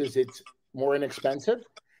Box because it's more inexpensive.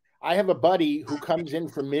 I have a buddy who comes in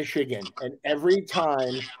from Michigan, and every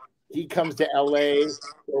time he comes to LA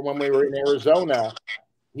or when we were in Arizona,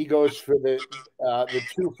 he goes for the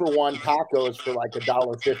 2-for-1 tacos for like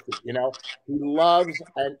 $1.50. He loves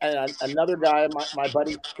and another guy, my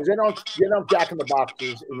buddy, because they don't Jack in the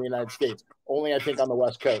Boxes in the United States. Only I think on the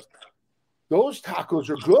West Coast. Those tacos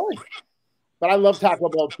are good, but I love Taco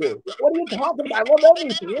Bell too. What are you talking about? I love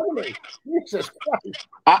everything. Really, Jesus Christ.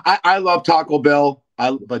 I love Taco Bell.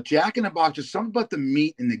 But Jack in the Box is something about the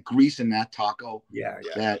meat and the grease in that taco. Yeah.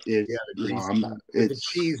 That is, the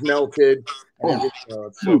cheese melted.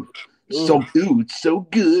 It's so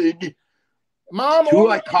good. Mom, two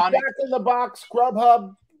iconic Jack in the Box,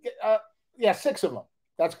 Grubhub. 6 of them.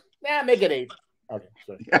 That's make it 8. Okay,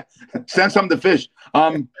 sorry. Yeah. Send some to fish.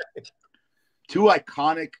 Two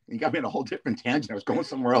iconic. You got me on a whole different tangent. I was going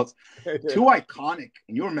somewhere else. Two iconic,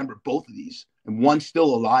 and you remember both of these. And one's still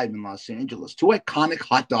alive in Los Angeles. 2 iconic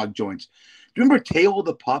hot dog joints. Do you remember Tail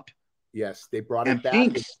the Pup? Yes, they brought it back.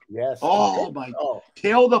 Pink's. Yes. Oh, my God.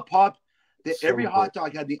 Tail the Pup. Every hot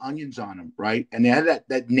dog had the onions on them, right? And they had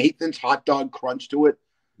that Nathan's hot dog crunch to it.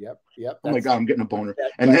 Yep. Oh, my God, I'm getting a boner.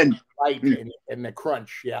 And then light and the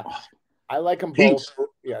crunch, yeah. I like them both.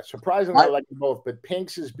 Yeah, surprisingly, I like them both. But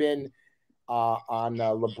Pink's has been on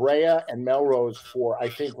La Brea and Melrose for, I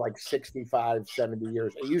think, like 65, 70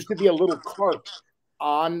 years. It used to be a little cart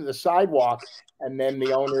on the sidewalk, and then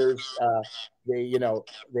the owners, they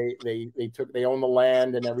own the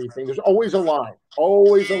land and everything. There's always a line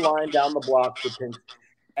down the block for Pink's.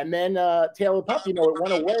 And then Tail the Pup, it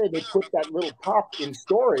went away. They put that little pup in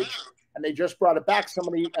storage, and they just brought it back.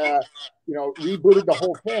 Somebody, rebooted the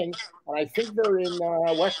whole thing, and I think they're in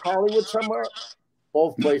West Hollywood somewhere.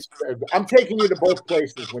 Both places. I'm taking you to both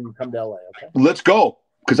places when you come to LA. Okay. Let's go.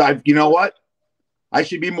 Because you know what? I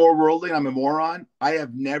should be more worldly. I'm a moron. I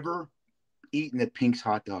have never eaten at Pink's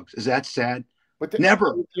hot dogs. Is that sad? But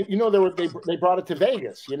never. They brought it to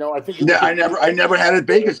Vegas. I think. I never had it at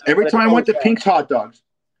Vegas. Every time I went to Pink's hot dogs,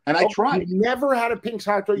 and I tried. You never had a Pink's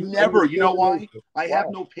hot dog. Never. You know why? I have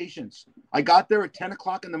no patience. I got there at 10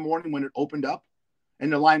 o'clock in the morning when it opened up,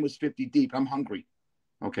 and the line was 50 deep. I'm hungry.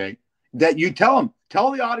 Okay. That you tell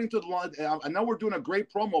the audience of the line. I know we're doing a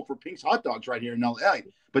great promo for Pink's hot dogs right here in LA,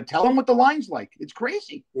 but tell them what the line's like. It's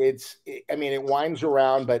crazy. It winds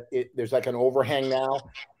around, but there's like an overhang now.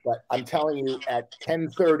 But I'm telling you, at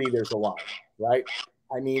 10:30 there's a line, right?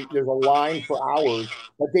 I mean, there's a line for hours.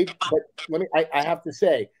 I have to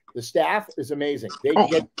say, the staff is amazing. They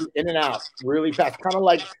get in and out really fast, kind of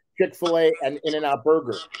like Chick-fil-A and In-N-Out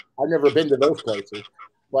Burger. I've never been to those places,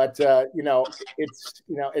 but it's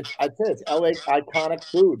I'd say it's LA iconic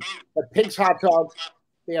food. But Pig's Hot Dogs,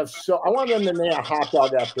 they have I want them to name a hot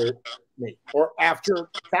dog after me or after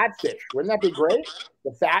Fat Fish. Wouldn't that be great?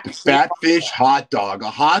 The Fat Fish hot dog. A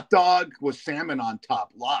hot dog with salmon on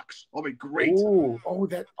top. Lox. Oh, be great.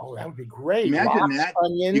 That would be great. Imagine lox, that.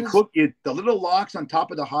 Onions. You cook the little lox on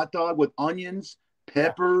top of the hot dog with onions,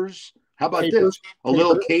 peppers. How about this? A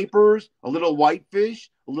little capers, a little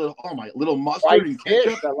whitefish, a little mustard and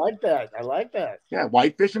ketchup. I like that. Yeah,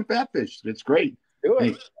 whitefish and fat fish. It's great. Do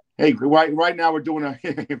it. Hey, right now we're doing a.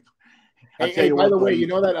 By the way, you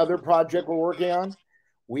know that other project we're working on?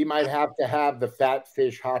 We might have to have the Fat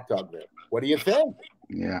Fish hot dog there. What do you think?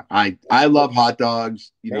 Yeah, I love hot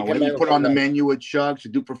dogs. When we put on the menu at Chuck's to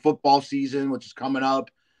do for football season, which is coming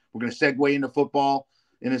up, we're going to segue into football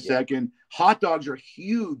in a second. Hot dogs are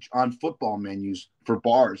huge on football menus for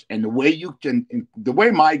bars, and the way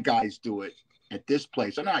my guys do it at this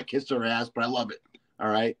place, I know I kiss their ass, but I love it. All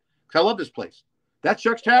right, because I love this place. That's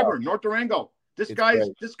Chuck's Tavern, North Durango. This guy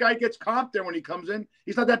gets comped there when he comes in.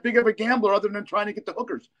 He's not that big of a gambler other than trying to get the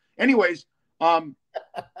hookers. Anyways,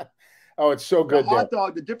 it's so good.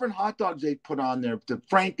 The different hot dogs they put on there, to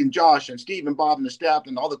Frank and Josh and Steve and Bob and the staff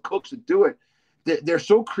and all the cooks that do it, they're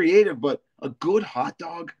so creative. But a good hot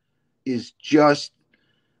dog is just,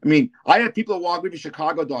 I had people that walk with a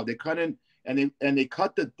Chicago dog. They cut in and they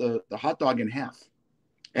cut the hot dog in half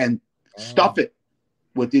and stuff it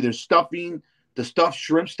with either stuffing, the stuffed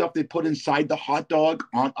shrimp stuff they put inside the hot dog.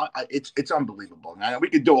 It's unbelievable. Now, we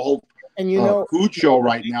could do a whole food show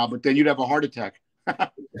right now, but then you'd have a heart attack.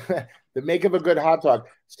 The make of a good hot dog.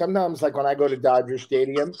 Sometimes, like when I go to Dodger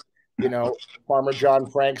Stadium, Farmer John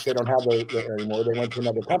Franks, they don't have those anymore. They went to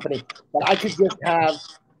another company. But I could just have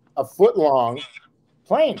a foot long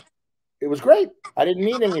plain. It was great. I didn't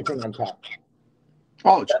need anything on top.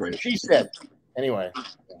 Oh, it's great. She said. Anyway.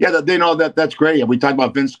 Yeah, they know that's great. We talked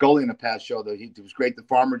about Vince Scully in the past show. That it was great, the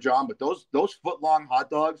Farmer John, but those foot-long hot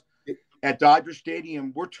dogs at Dodger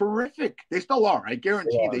Stadium were terrific. They still are. I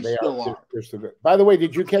guarantee they still are. They're still good. By the way,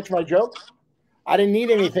 did you catch my joke? I didn't need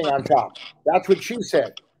anything on top. That's what she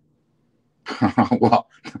said. Well,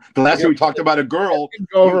 the last time we talked about a girl, didn't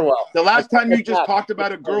go over well. The last time you just talked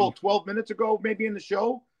about a girl 12 minutes ago, maybe in the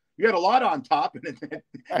show, you had a lot on top and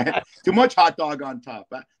too much hot dog on top.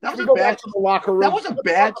 That was the locker room. That was a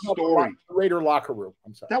bad story. Raider locker room.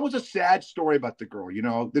 I'm sorry. That was a sad story about the girl.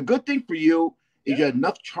 The good thing for you is you had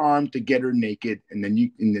enough charm to get her naked, and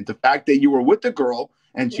then the fact that you were with the girl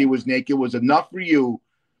and she was naked was enough for you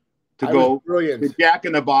to go to Jack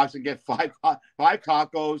in the Box and get five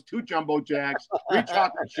tacos, 2 jumbo jacks, 3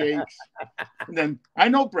 chocolate shakes, and then I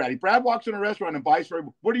know Brad. Brad walks in a restaurant and buys for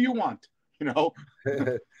him. What do you want?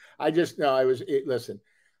 Listen,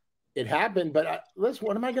 it happened, but listen,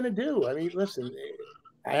 what am I going to do? Listen,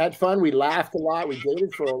 I had fun. We laughed a lot. We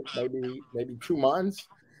dated for maybe 2 months.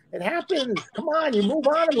 It happens. Come on, you move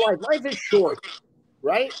on in life. Life is short,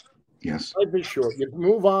 right? Yes. Life is short. You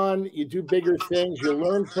move on. You do bigger things. You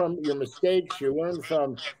learn from your mistakes. You learn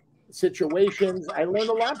from situations. I learned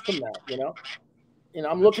a lot from that,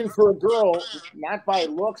 I'm looking for a girl, not by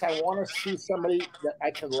looks. I want to see somebody that I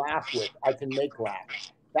can laugh with. I can make laugh.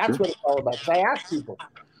 That's what it's all about. Because I ask people,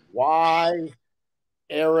 why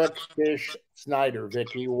Eric Fish Snyder,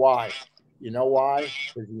 Vicky? Why? You know why?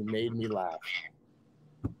 Because he made me laugh.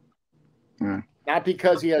 Not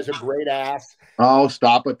because he has a great ass. Oh,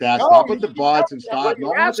 stop with that. Stop with the butts and stop. No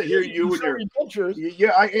one wants to hear you and your pictures.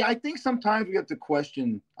 Yeah, I think sometimes we have to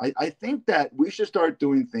question. I think that we should start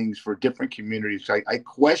doing things for different communities. I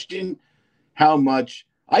question how much.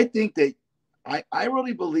 I think that I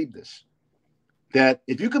really believe this. That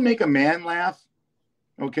if you can make a man laugh,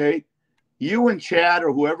 okay, you and Chad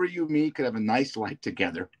or whoever you meet could have a nice life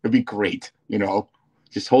together. It'd be great,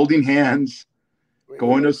 just holding hands,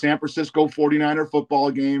 going to San Francisco 49er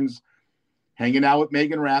football games, hanging out with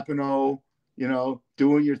Megan Rapinoe,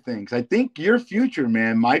 doing your things. I think your future,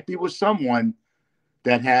 man, might be with someone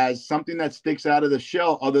that has something that sticks out of the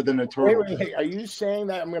shell other than a turtle. Wait. Are you saying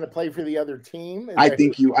that I'm going to play for the other team? I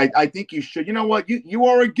think you should. You know what? You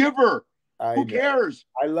are a giver. Who cares?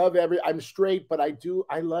 I'm straight, but I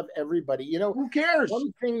love everybody. Who cares?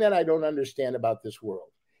 One thing that I don't understand about this world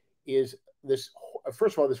is this.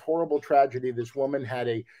 First of all, this horrible tragedy. This woman had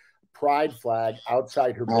a pride flag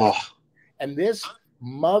outside her building. And this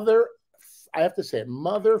I have to say it,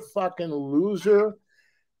 motherfucking loser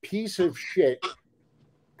piece of shit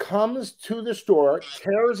comes to the store,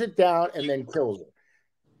 tears it down, and then kills her.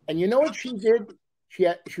 And you know what she did?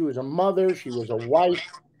 She was a mother. She was a wife.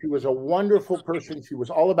 She was a wonderful person. She was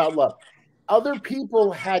all about love. other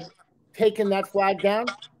people had taken that flag down,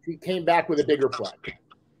 he came back with a bigger flag.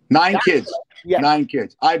 9 kids. Yeah. 9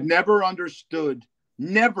 kids. I've never understood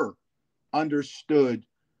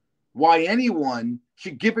why anyone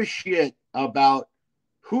should give a shit about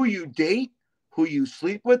who you date, who you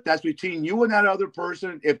sleep with. That's between you and that other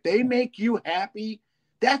person. If they make you happy,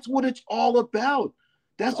 that's what it's all about.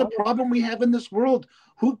 That's the problem we have in this world.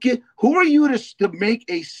 Who are you to make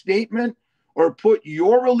a statement or put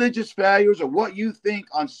your religious values or what you think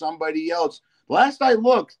on somebody else? Last I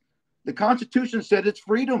looked, the Constitution said it's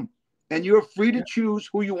freedom, and you're free to choose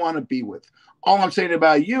who you want to be with. All I'm saying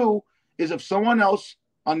about you is if someone else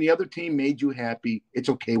on the other team made you happy, it's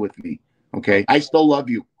okay with me. Okay, I still love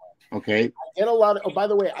you. Okay. I get a lot of. Oh, by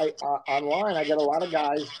the way, online I get a lot of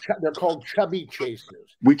guys. They're called chubby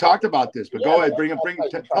chasers. We talked about this, but go ahead,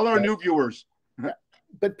 tell our new viewers.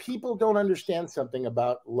 But people don't understand something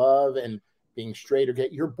about love and being straight or gay.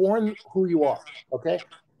 You're born who you are. Okay.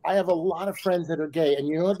 I have a lot of friends that are gay, and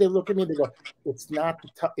you know what? They look at me and they go, "It's not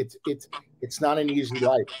it's not an easy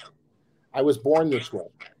life. I was born this way."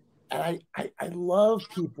 And I love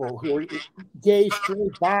people who are gay,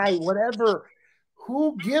 straight, bi, whatever.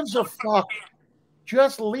 Who gives a fuck?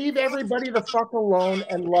 Just leave everybody the fuck alone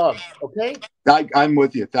and love, okay? I'm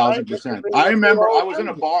with you 1,000%. I remember I was in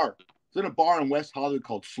a bar. I was in a bar in West Hollywood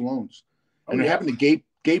called Sloan's. And they're having the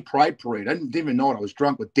gay pride parade. I didn't even know it. I was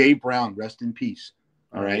drunk with Dave Brown, rest in peace.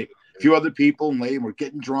 All right. A few other people and lady were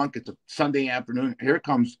getting drunk. It's a Sunday afternoon. Here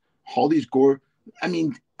comes all these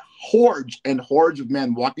hordes and hordes of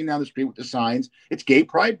men walking down the street with the signs. It's Gay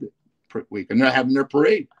Pride Week, and they're having their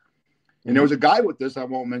parade. And there was a guy with this, I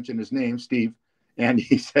won't mention his name, Steve, and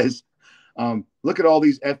he says, look at all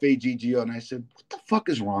these FAGGO. And I said, what the fuck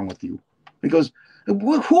is wrong with you? He goes,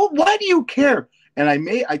 why do you care? And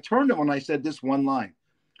I turned to him and I said this one line,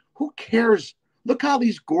 who cares? Look how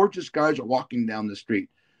these gorgeous guys are walking down the street.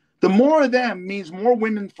 The more of them means more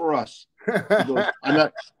women for us.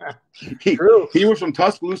 He was from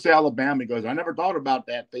Tuscaloosa, Alabama. He goes, I never thought about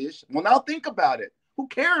that. Well, now think about it. Who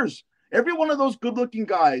cares? Every one of those good-looking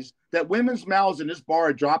guys that women's mouths in this bar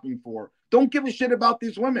are dropping for don't give a shit about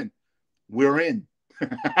these women. We're in.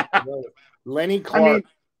 Lenny Clark.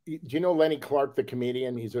 Do you know Lenny Clark, the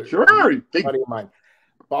comedian? He's a buddy of mine.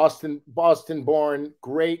 Boston-born,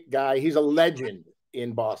 great guy. He's a legend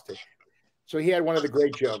in Boston. So he had one of the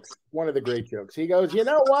great jokes. He goes, you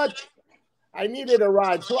know what? I needed a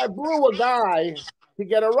ride, so I blew a guy to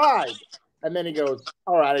get a ride. And then he goes,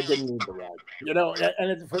 all right, I didn't need the ride. You know, and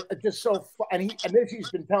it's just so fun. And he's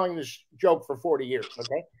been telling this joke for 40 years,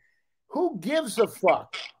 okay? Who gives a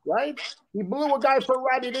fuck, right? He blew a guy for a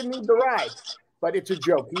ride, he didn't need the ride. But it's a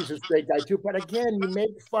joke. He's a straight guy too. But again, you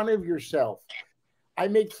make fun of yourself. I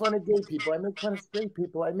make fun of gay people. I make fun of straight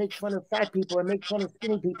people. I make fun of fat people. I make fun of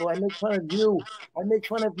skinny people. I make fun of you. I make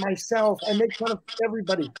fun of myself. I make fun of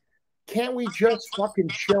everybody. Can't we just fucking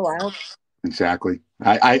chill out? Exactly.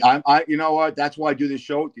 I you know what? That's why I do this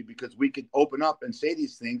show with you, because we could open up and say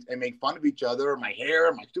these things and make fun of each other, my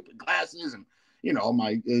hair, my stupid glasses, and you know,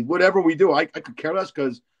 my whatever we do. I could care less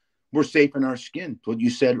because we're safe in our skin. What you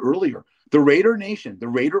said earlier. The Raider Nation, the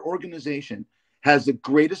Raider organization, has the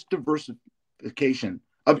greatest diversification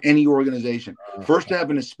of any organization. First to have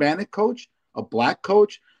an Hispanic coach, a black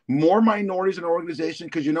coach, more minorities in an organization,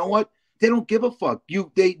 because you know what? They don't give a fuck.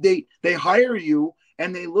 They hire you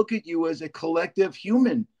and they look at you as a collective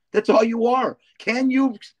human. That's all you are. Can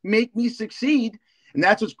you make me succeed? And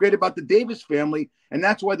that's what's great about the Davis family. And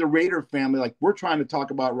that's why the Raider family, like we're trying to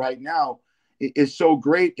talk about right now, is so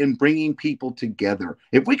great in bringing people together.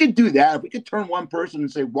 If we could do that, if we could turn one person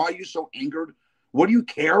and say, why are you so angered? What do you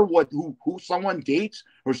care who someone dates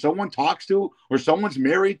or someone talks to or someone's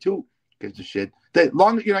married to? Gives a shit. That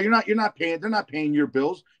long, you know, you're not paying, they're not paying your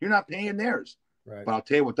bills. You're not paying theirs. Right. But I'll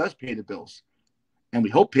tell you what does pay the bills, and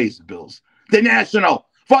we hope pays the bills. The National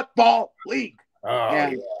Football League.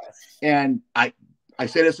 And I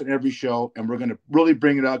say this in every show, and we're going to really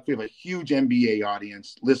bring it up. We have a huge NBA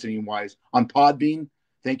audience listening wise on Podbean.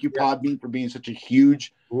 Thank you, Podbean, for being such a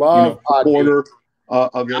huge supporter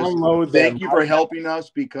of this. Thank you for helping us,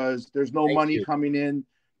 because there's no money coming in.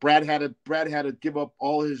 Brad had to give up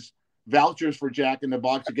all his vouchers for Jack in the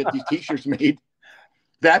Box to get these T-shirts made.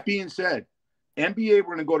 That being said, NBA, we're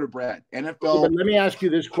going to go to Brad. NFL. But let me ask you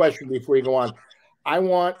this question before you go on. I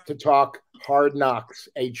want to talk Hard Knocks,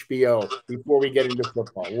 HBO, before we get into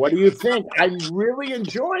football. What do you think? I'm really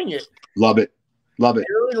enjoying it. Love it.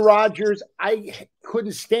 Aaron Rodgers, I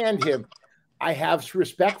couldn't stand him. I have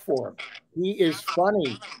respect for him. He is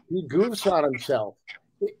funny. He goofs on himself.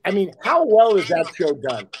 I mean, how well is that show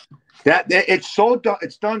done? That it's so done.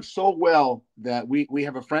 It's done so well that we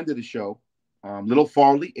have a friend of the show, Little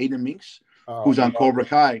Farley, Aiden Minks, who's on Cobra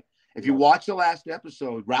Kai. If you watch the last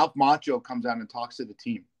episode, Ralph Macchio comes out and talks to the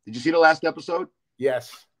team. Did you see the last episode?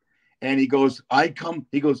 Yes. And he goes,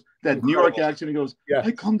 that New York accent, he goes, yeah.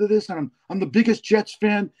 I come to this, and I'm the biggest Jets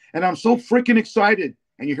fan, and I'm so freaking excited.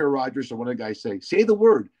 And you hear Rodgers or one of the guys say the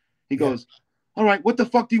word. He goes, all right, what the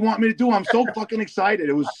fuck do you want me to do? I'm so fucking excited.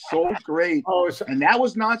 It was so great. And that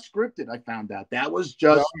was not scripted, I found out. That was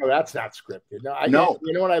just. No, that's not scripted. No.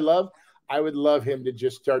 You know what I love? I would love him to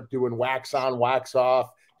just start doing wax on, wax off,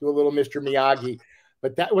 do a little Mr. Miyagi.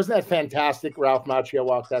 But wasn't that fantastic? Ralph Macchio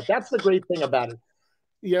walked out. That's the great thing about it.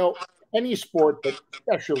 You know, any sport, but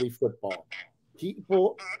especially football,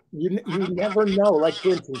 people, you never know. Like, for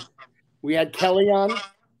instance, we had Kelly on.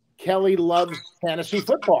 Kelly loves fantasy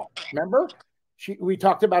football. Remember? We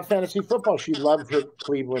talked about fantasy football. She loves her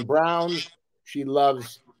Cleveland Browns. She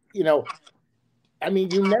loves, you know, I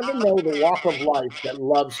mean, you never know the walk of life that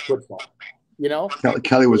loves football. You know,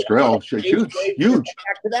 Kelly was great. Huge.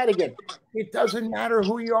 Back to that again. It doesn't matter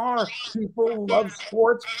who you are. People love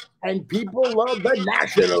sports, and people love the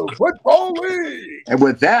National Football League. And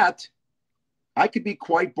with that, I could be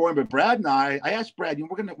quite boring, but Brad and I asked Brad,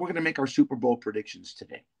 we're gonna make our Super Bowl predictions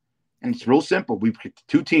today, and it's real simple. We picked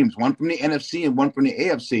two teams, one from the NFC and one from the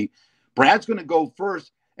AFC. Brad's gonna go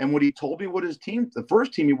first, and what he told me what his team, the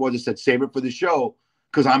first team he was, he said save it for the show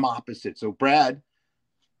because I'm opposite. So Brad.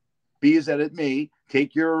 Be as that it may,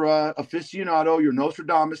 take your aficionado, your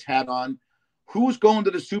Nostradamus hat on. Who's going to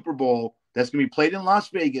the Super Bowl that's going to be played in Las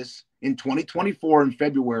Vegas in 2024 in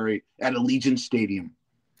February at Allegiant Stadium?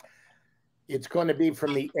 It's going to be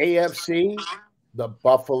from the AFC, the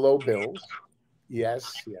Buffalo Bills.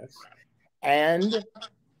 Yes. And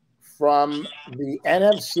from the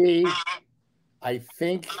NFC, I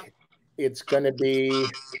think it's going to be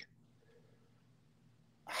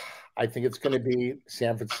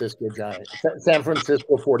San Francisco Giants, San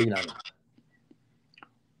Francisco 49ers.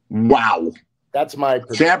 Wow. That's my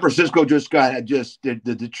prediction. San Francisco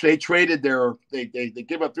they traded they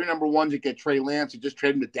give up 3 number ones to get Trey Lance. They just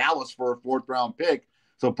traded him to Dallas for a 4th round pick.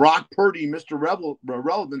 So Brock Purdy, Mr.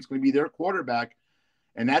 Relevance, going to be their quarterback.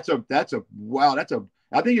 And I think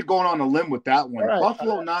you're going on a limb with that one. Right.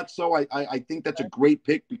 Buffalo, not so. I think that's a great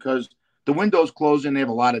pick because the window's closing. They have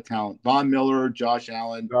a lot of talent. Von Miller, Josh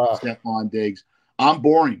Allen, Stephon Diggs. I'm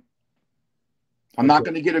boring. I'm not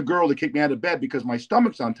going to get a girl to kick me out of bed because my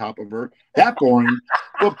stomach's on top of her. That boring.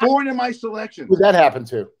 But boring in my selection. Who'd that happen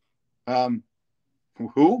to?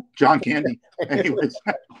 Who? John Candy. Anyways,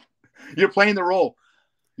 you're playing the role.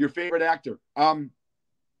 Your favorite actor.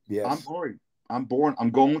 Yes. I'm boring.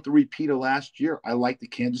 I'm going with the repeat of last year. I like the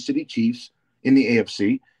Kansas City Chiefs in the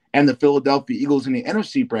AFC. And the Philadelphia Eagles in the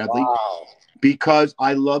NFC, Bradley, because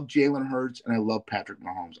I love Jalen Hurts and I love Patrick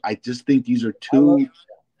Mahomes. I just think these are two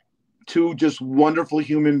just wonderful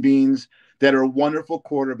human beings that are wonderful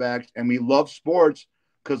quarterbacks. And we love sports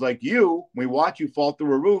because, like you, when we watch you fall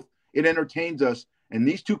through a roof, it entertains us. And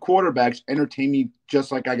these two quarterbacks entertain me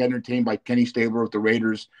just like I got entertained by Kenny Stabler with the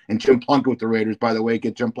Raiders and Jim Plunkett with the Raiders. By the way,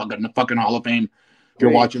 get Jim Plunkett in the fucking Hall of Fame. If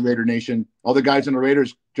you're watching Raider Nation, all the guys in the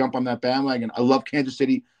Raiders jump on that bandwagon. I love Kansas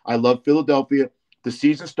City. I love Philadelphia. The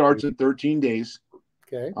season starts in 13 days.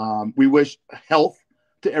 Okay. We wish health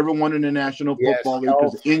to everyone in the National Football League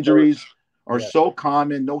because injuries are so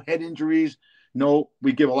common. No head injuries. No,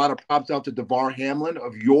 we give a lot of props out to Damar Hamlin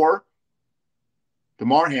of your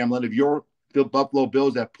Buffalo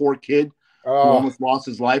Bills, that poor kid who almost lost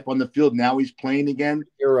his life on the field. Now he's playing again.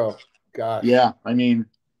 Hero. God. Yeah, I mean,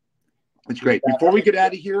 it's great. Before we get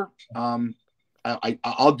out of here,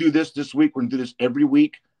 I'll do this week. We're going to do this every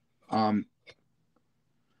week.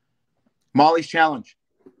 Molly's challenge.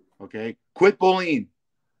 Okay. Quit bullying.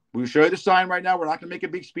 We'll show you the sign right now. We're not going to make a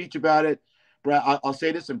big speech about it. Brad, I'll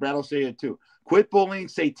say this and Brad will say it too. Quit bullying.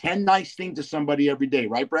 Say 10 nice things to somebody every day.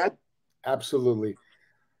 Right, Brad? Absolutely.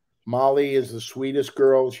 Molly is the sweetest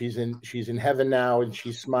girl. She's in heaven now and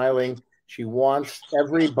she's smiling. She wants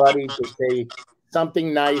everybody to say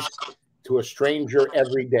something nice to a stranger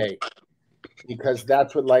every day because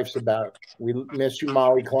that's what life's about. We miss you,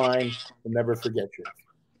 Molly Klein. We'll never forget you.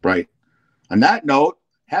 Right. On that note,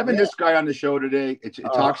 having this guy on the show today, it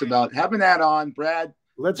talks about having that on, Brad.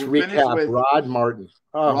 Let's recap with Rod Martin.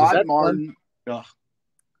 Rod Martin.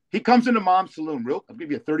 He comes into Mom's Saloon. I'll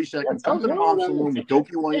give you 30 seconds. Comes into Mom's Saloon with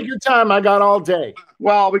Dopey Williams. Take your time. I got all day.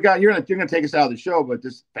 Well, you're gonna take us out of the show, but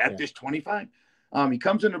this Fat Fish 25. He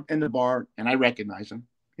comes in the bar, and I recognize him.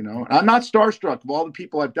 You know, I'm not starstruck of all the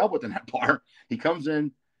people I've dealt with in that bar. He comes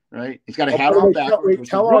in, right? He's got a hat on backwards,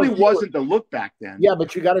 which really wasn't the look back then. Yeah,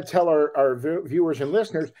 but you got to tell our viewers and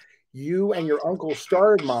listeners, you and your uncle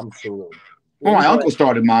started Mom's Saloon. Well, my uncle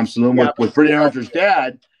started Mom's Saloon with Britt Ehringer's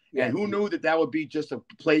dad. Yeah. And who knew that would be just a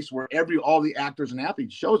place where all the actors and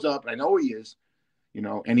athletes shows up. And I know he is,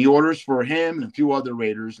 and he orders for him and a few other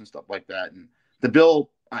Raiders and stuff like that. And the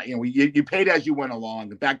bill, you paid as you went along.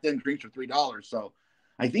 Back then, drinks were $3. So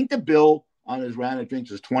I think the bill on his round of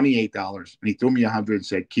drinks was $28. And he threw me $100 and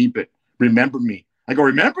said, "Keep it. Remember me." I go,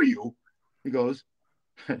 "Remember you?" He goes,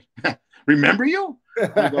 "Remember you?"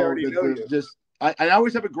 I go, I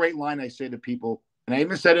always have a great line I say to people. And I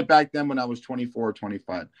even said it back then when I was 24 or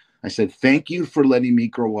 25. I said, "Thank you for letting me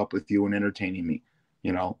grow up with you and entertaining me,"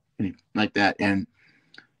 and like that. And,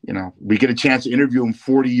 we get a chance to interview him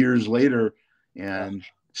 40 years later. And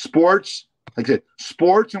sports, like I said,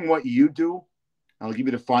 sports and what you do, I'll give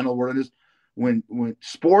you the final word on this. When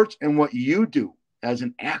sports and what you do as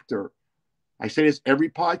an actor, I say this every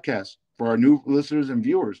podcast for our new listeners and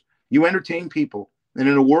viewers, you entertain people. And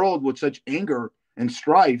in a world with such anger and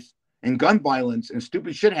strife and gun violence and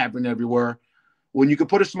stupid shit happening everywhere, when you could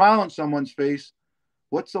put a smile on someone's face,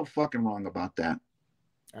 what's so fucking wrong about that?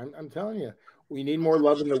 I'm telling you, we need more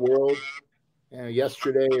love in the world.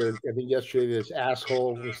 Yesterday, this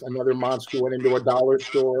asshole, another monster, went into a dollar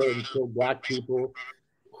store and killed black people.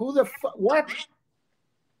 Who the fuck? What?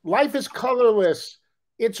 Life is colorless.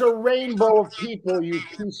 It's a rainbow of people, you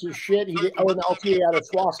piece of shit. He had a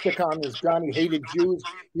swastika on his gun. He hated Jews.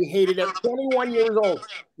 He hated it. 21 years old.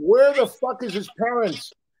 Where the fuck is his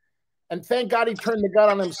parents? And thank God he turned the gun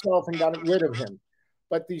on himself and got rid of him.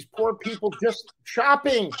 But these poor people just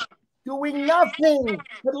shopping, doing nothing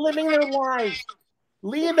but living their lives.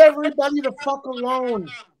 Leave everybody the fuck alone.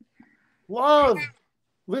 Love.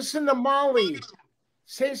 Listen to Molly.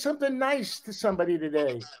 Say something nice to somebody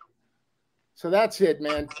today. So that's it,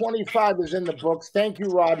 man. 25 is in the books. Thank you,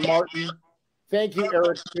 Rod Martin. Thank you,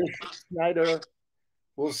 Eric Snyder.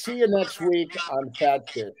 We'll see you next week on Fat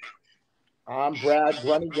Fish. I'm Brad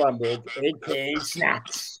Grunny Grunberg, a.k.a.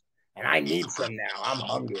 Snacks. And I need some now. I'm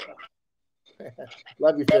hungry.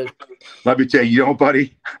 Love you, Fish. Love you, Jay.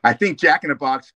 Buddy, I think Jack in the Box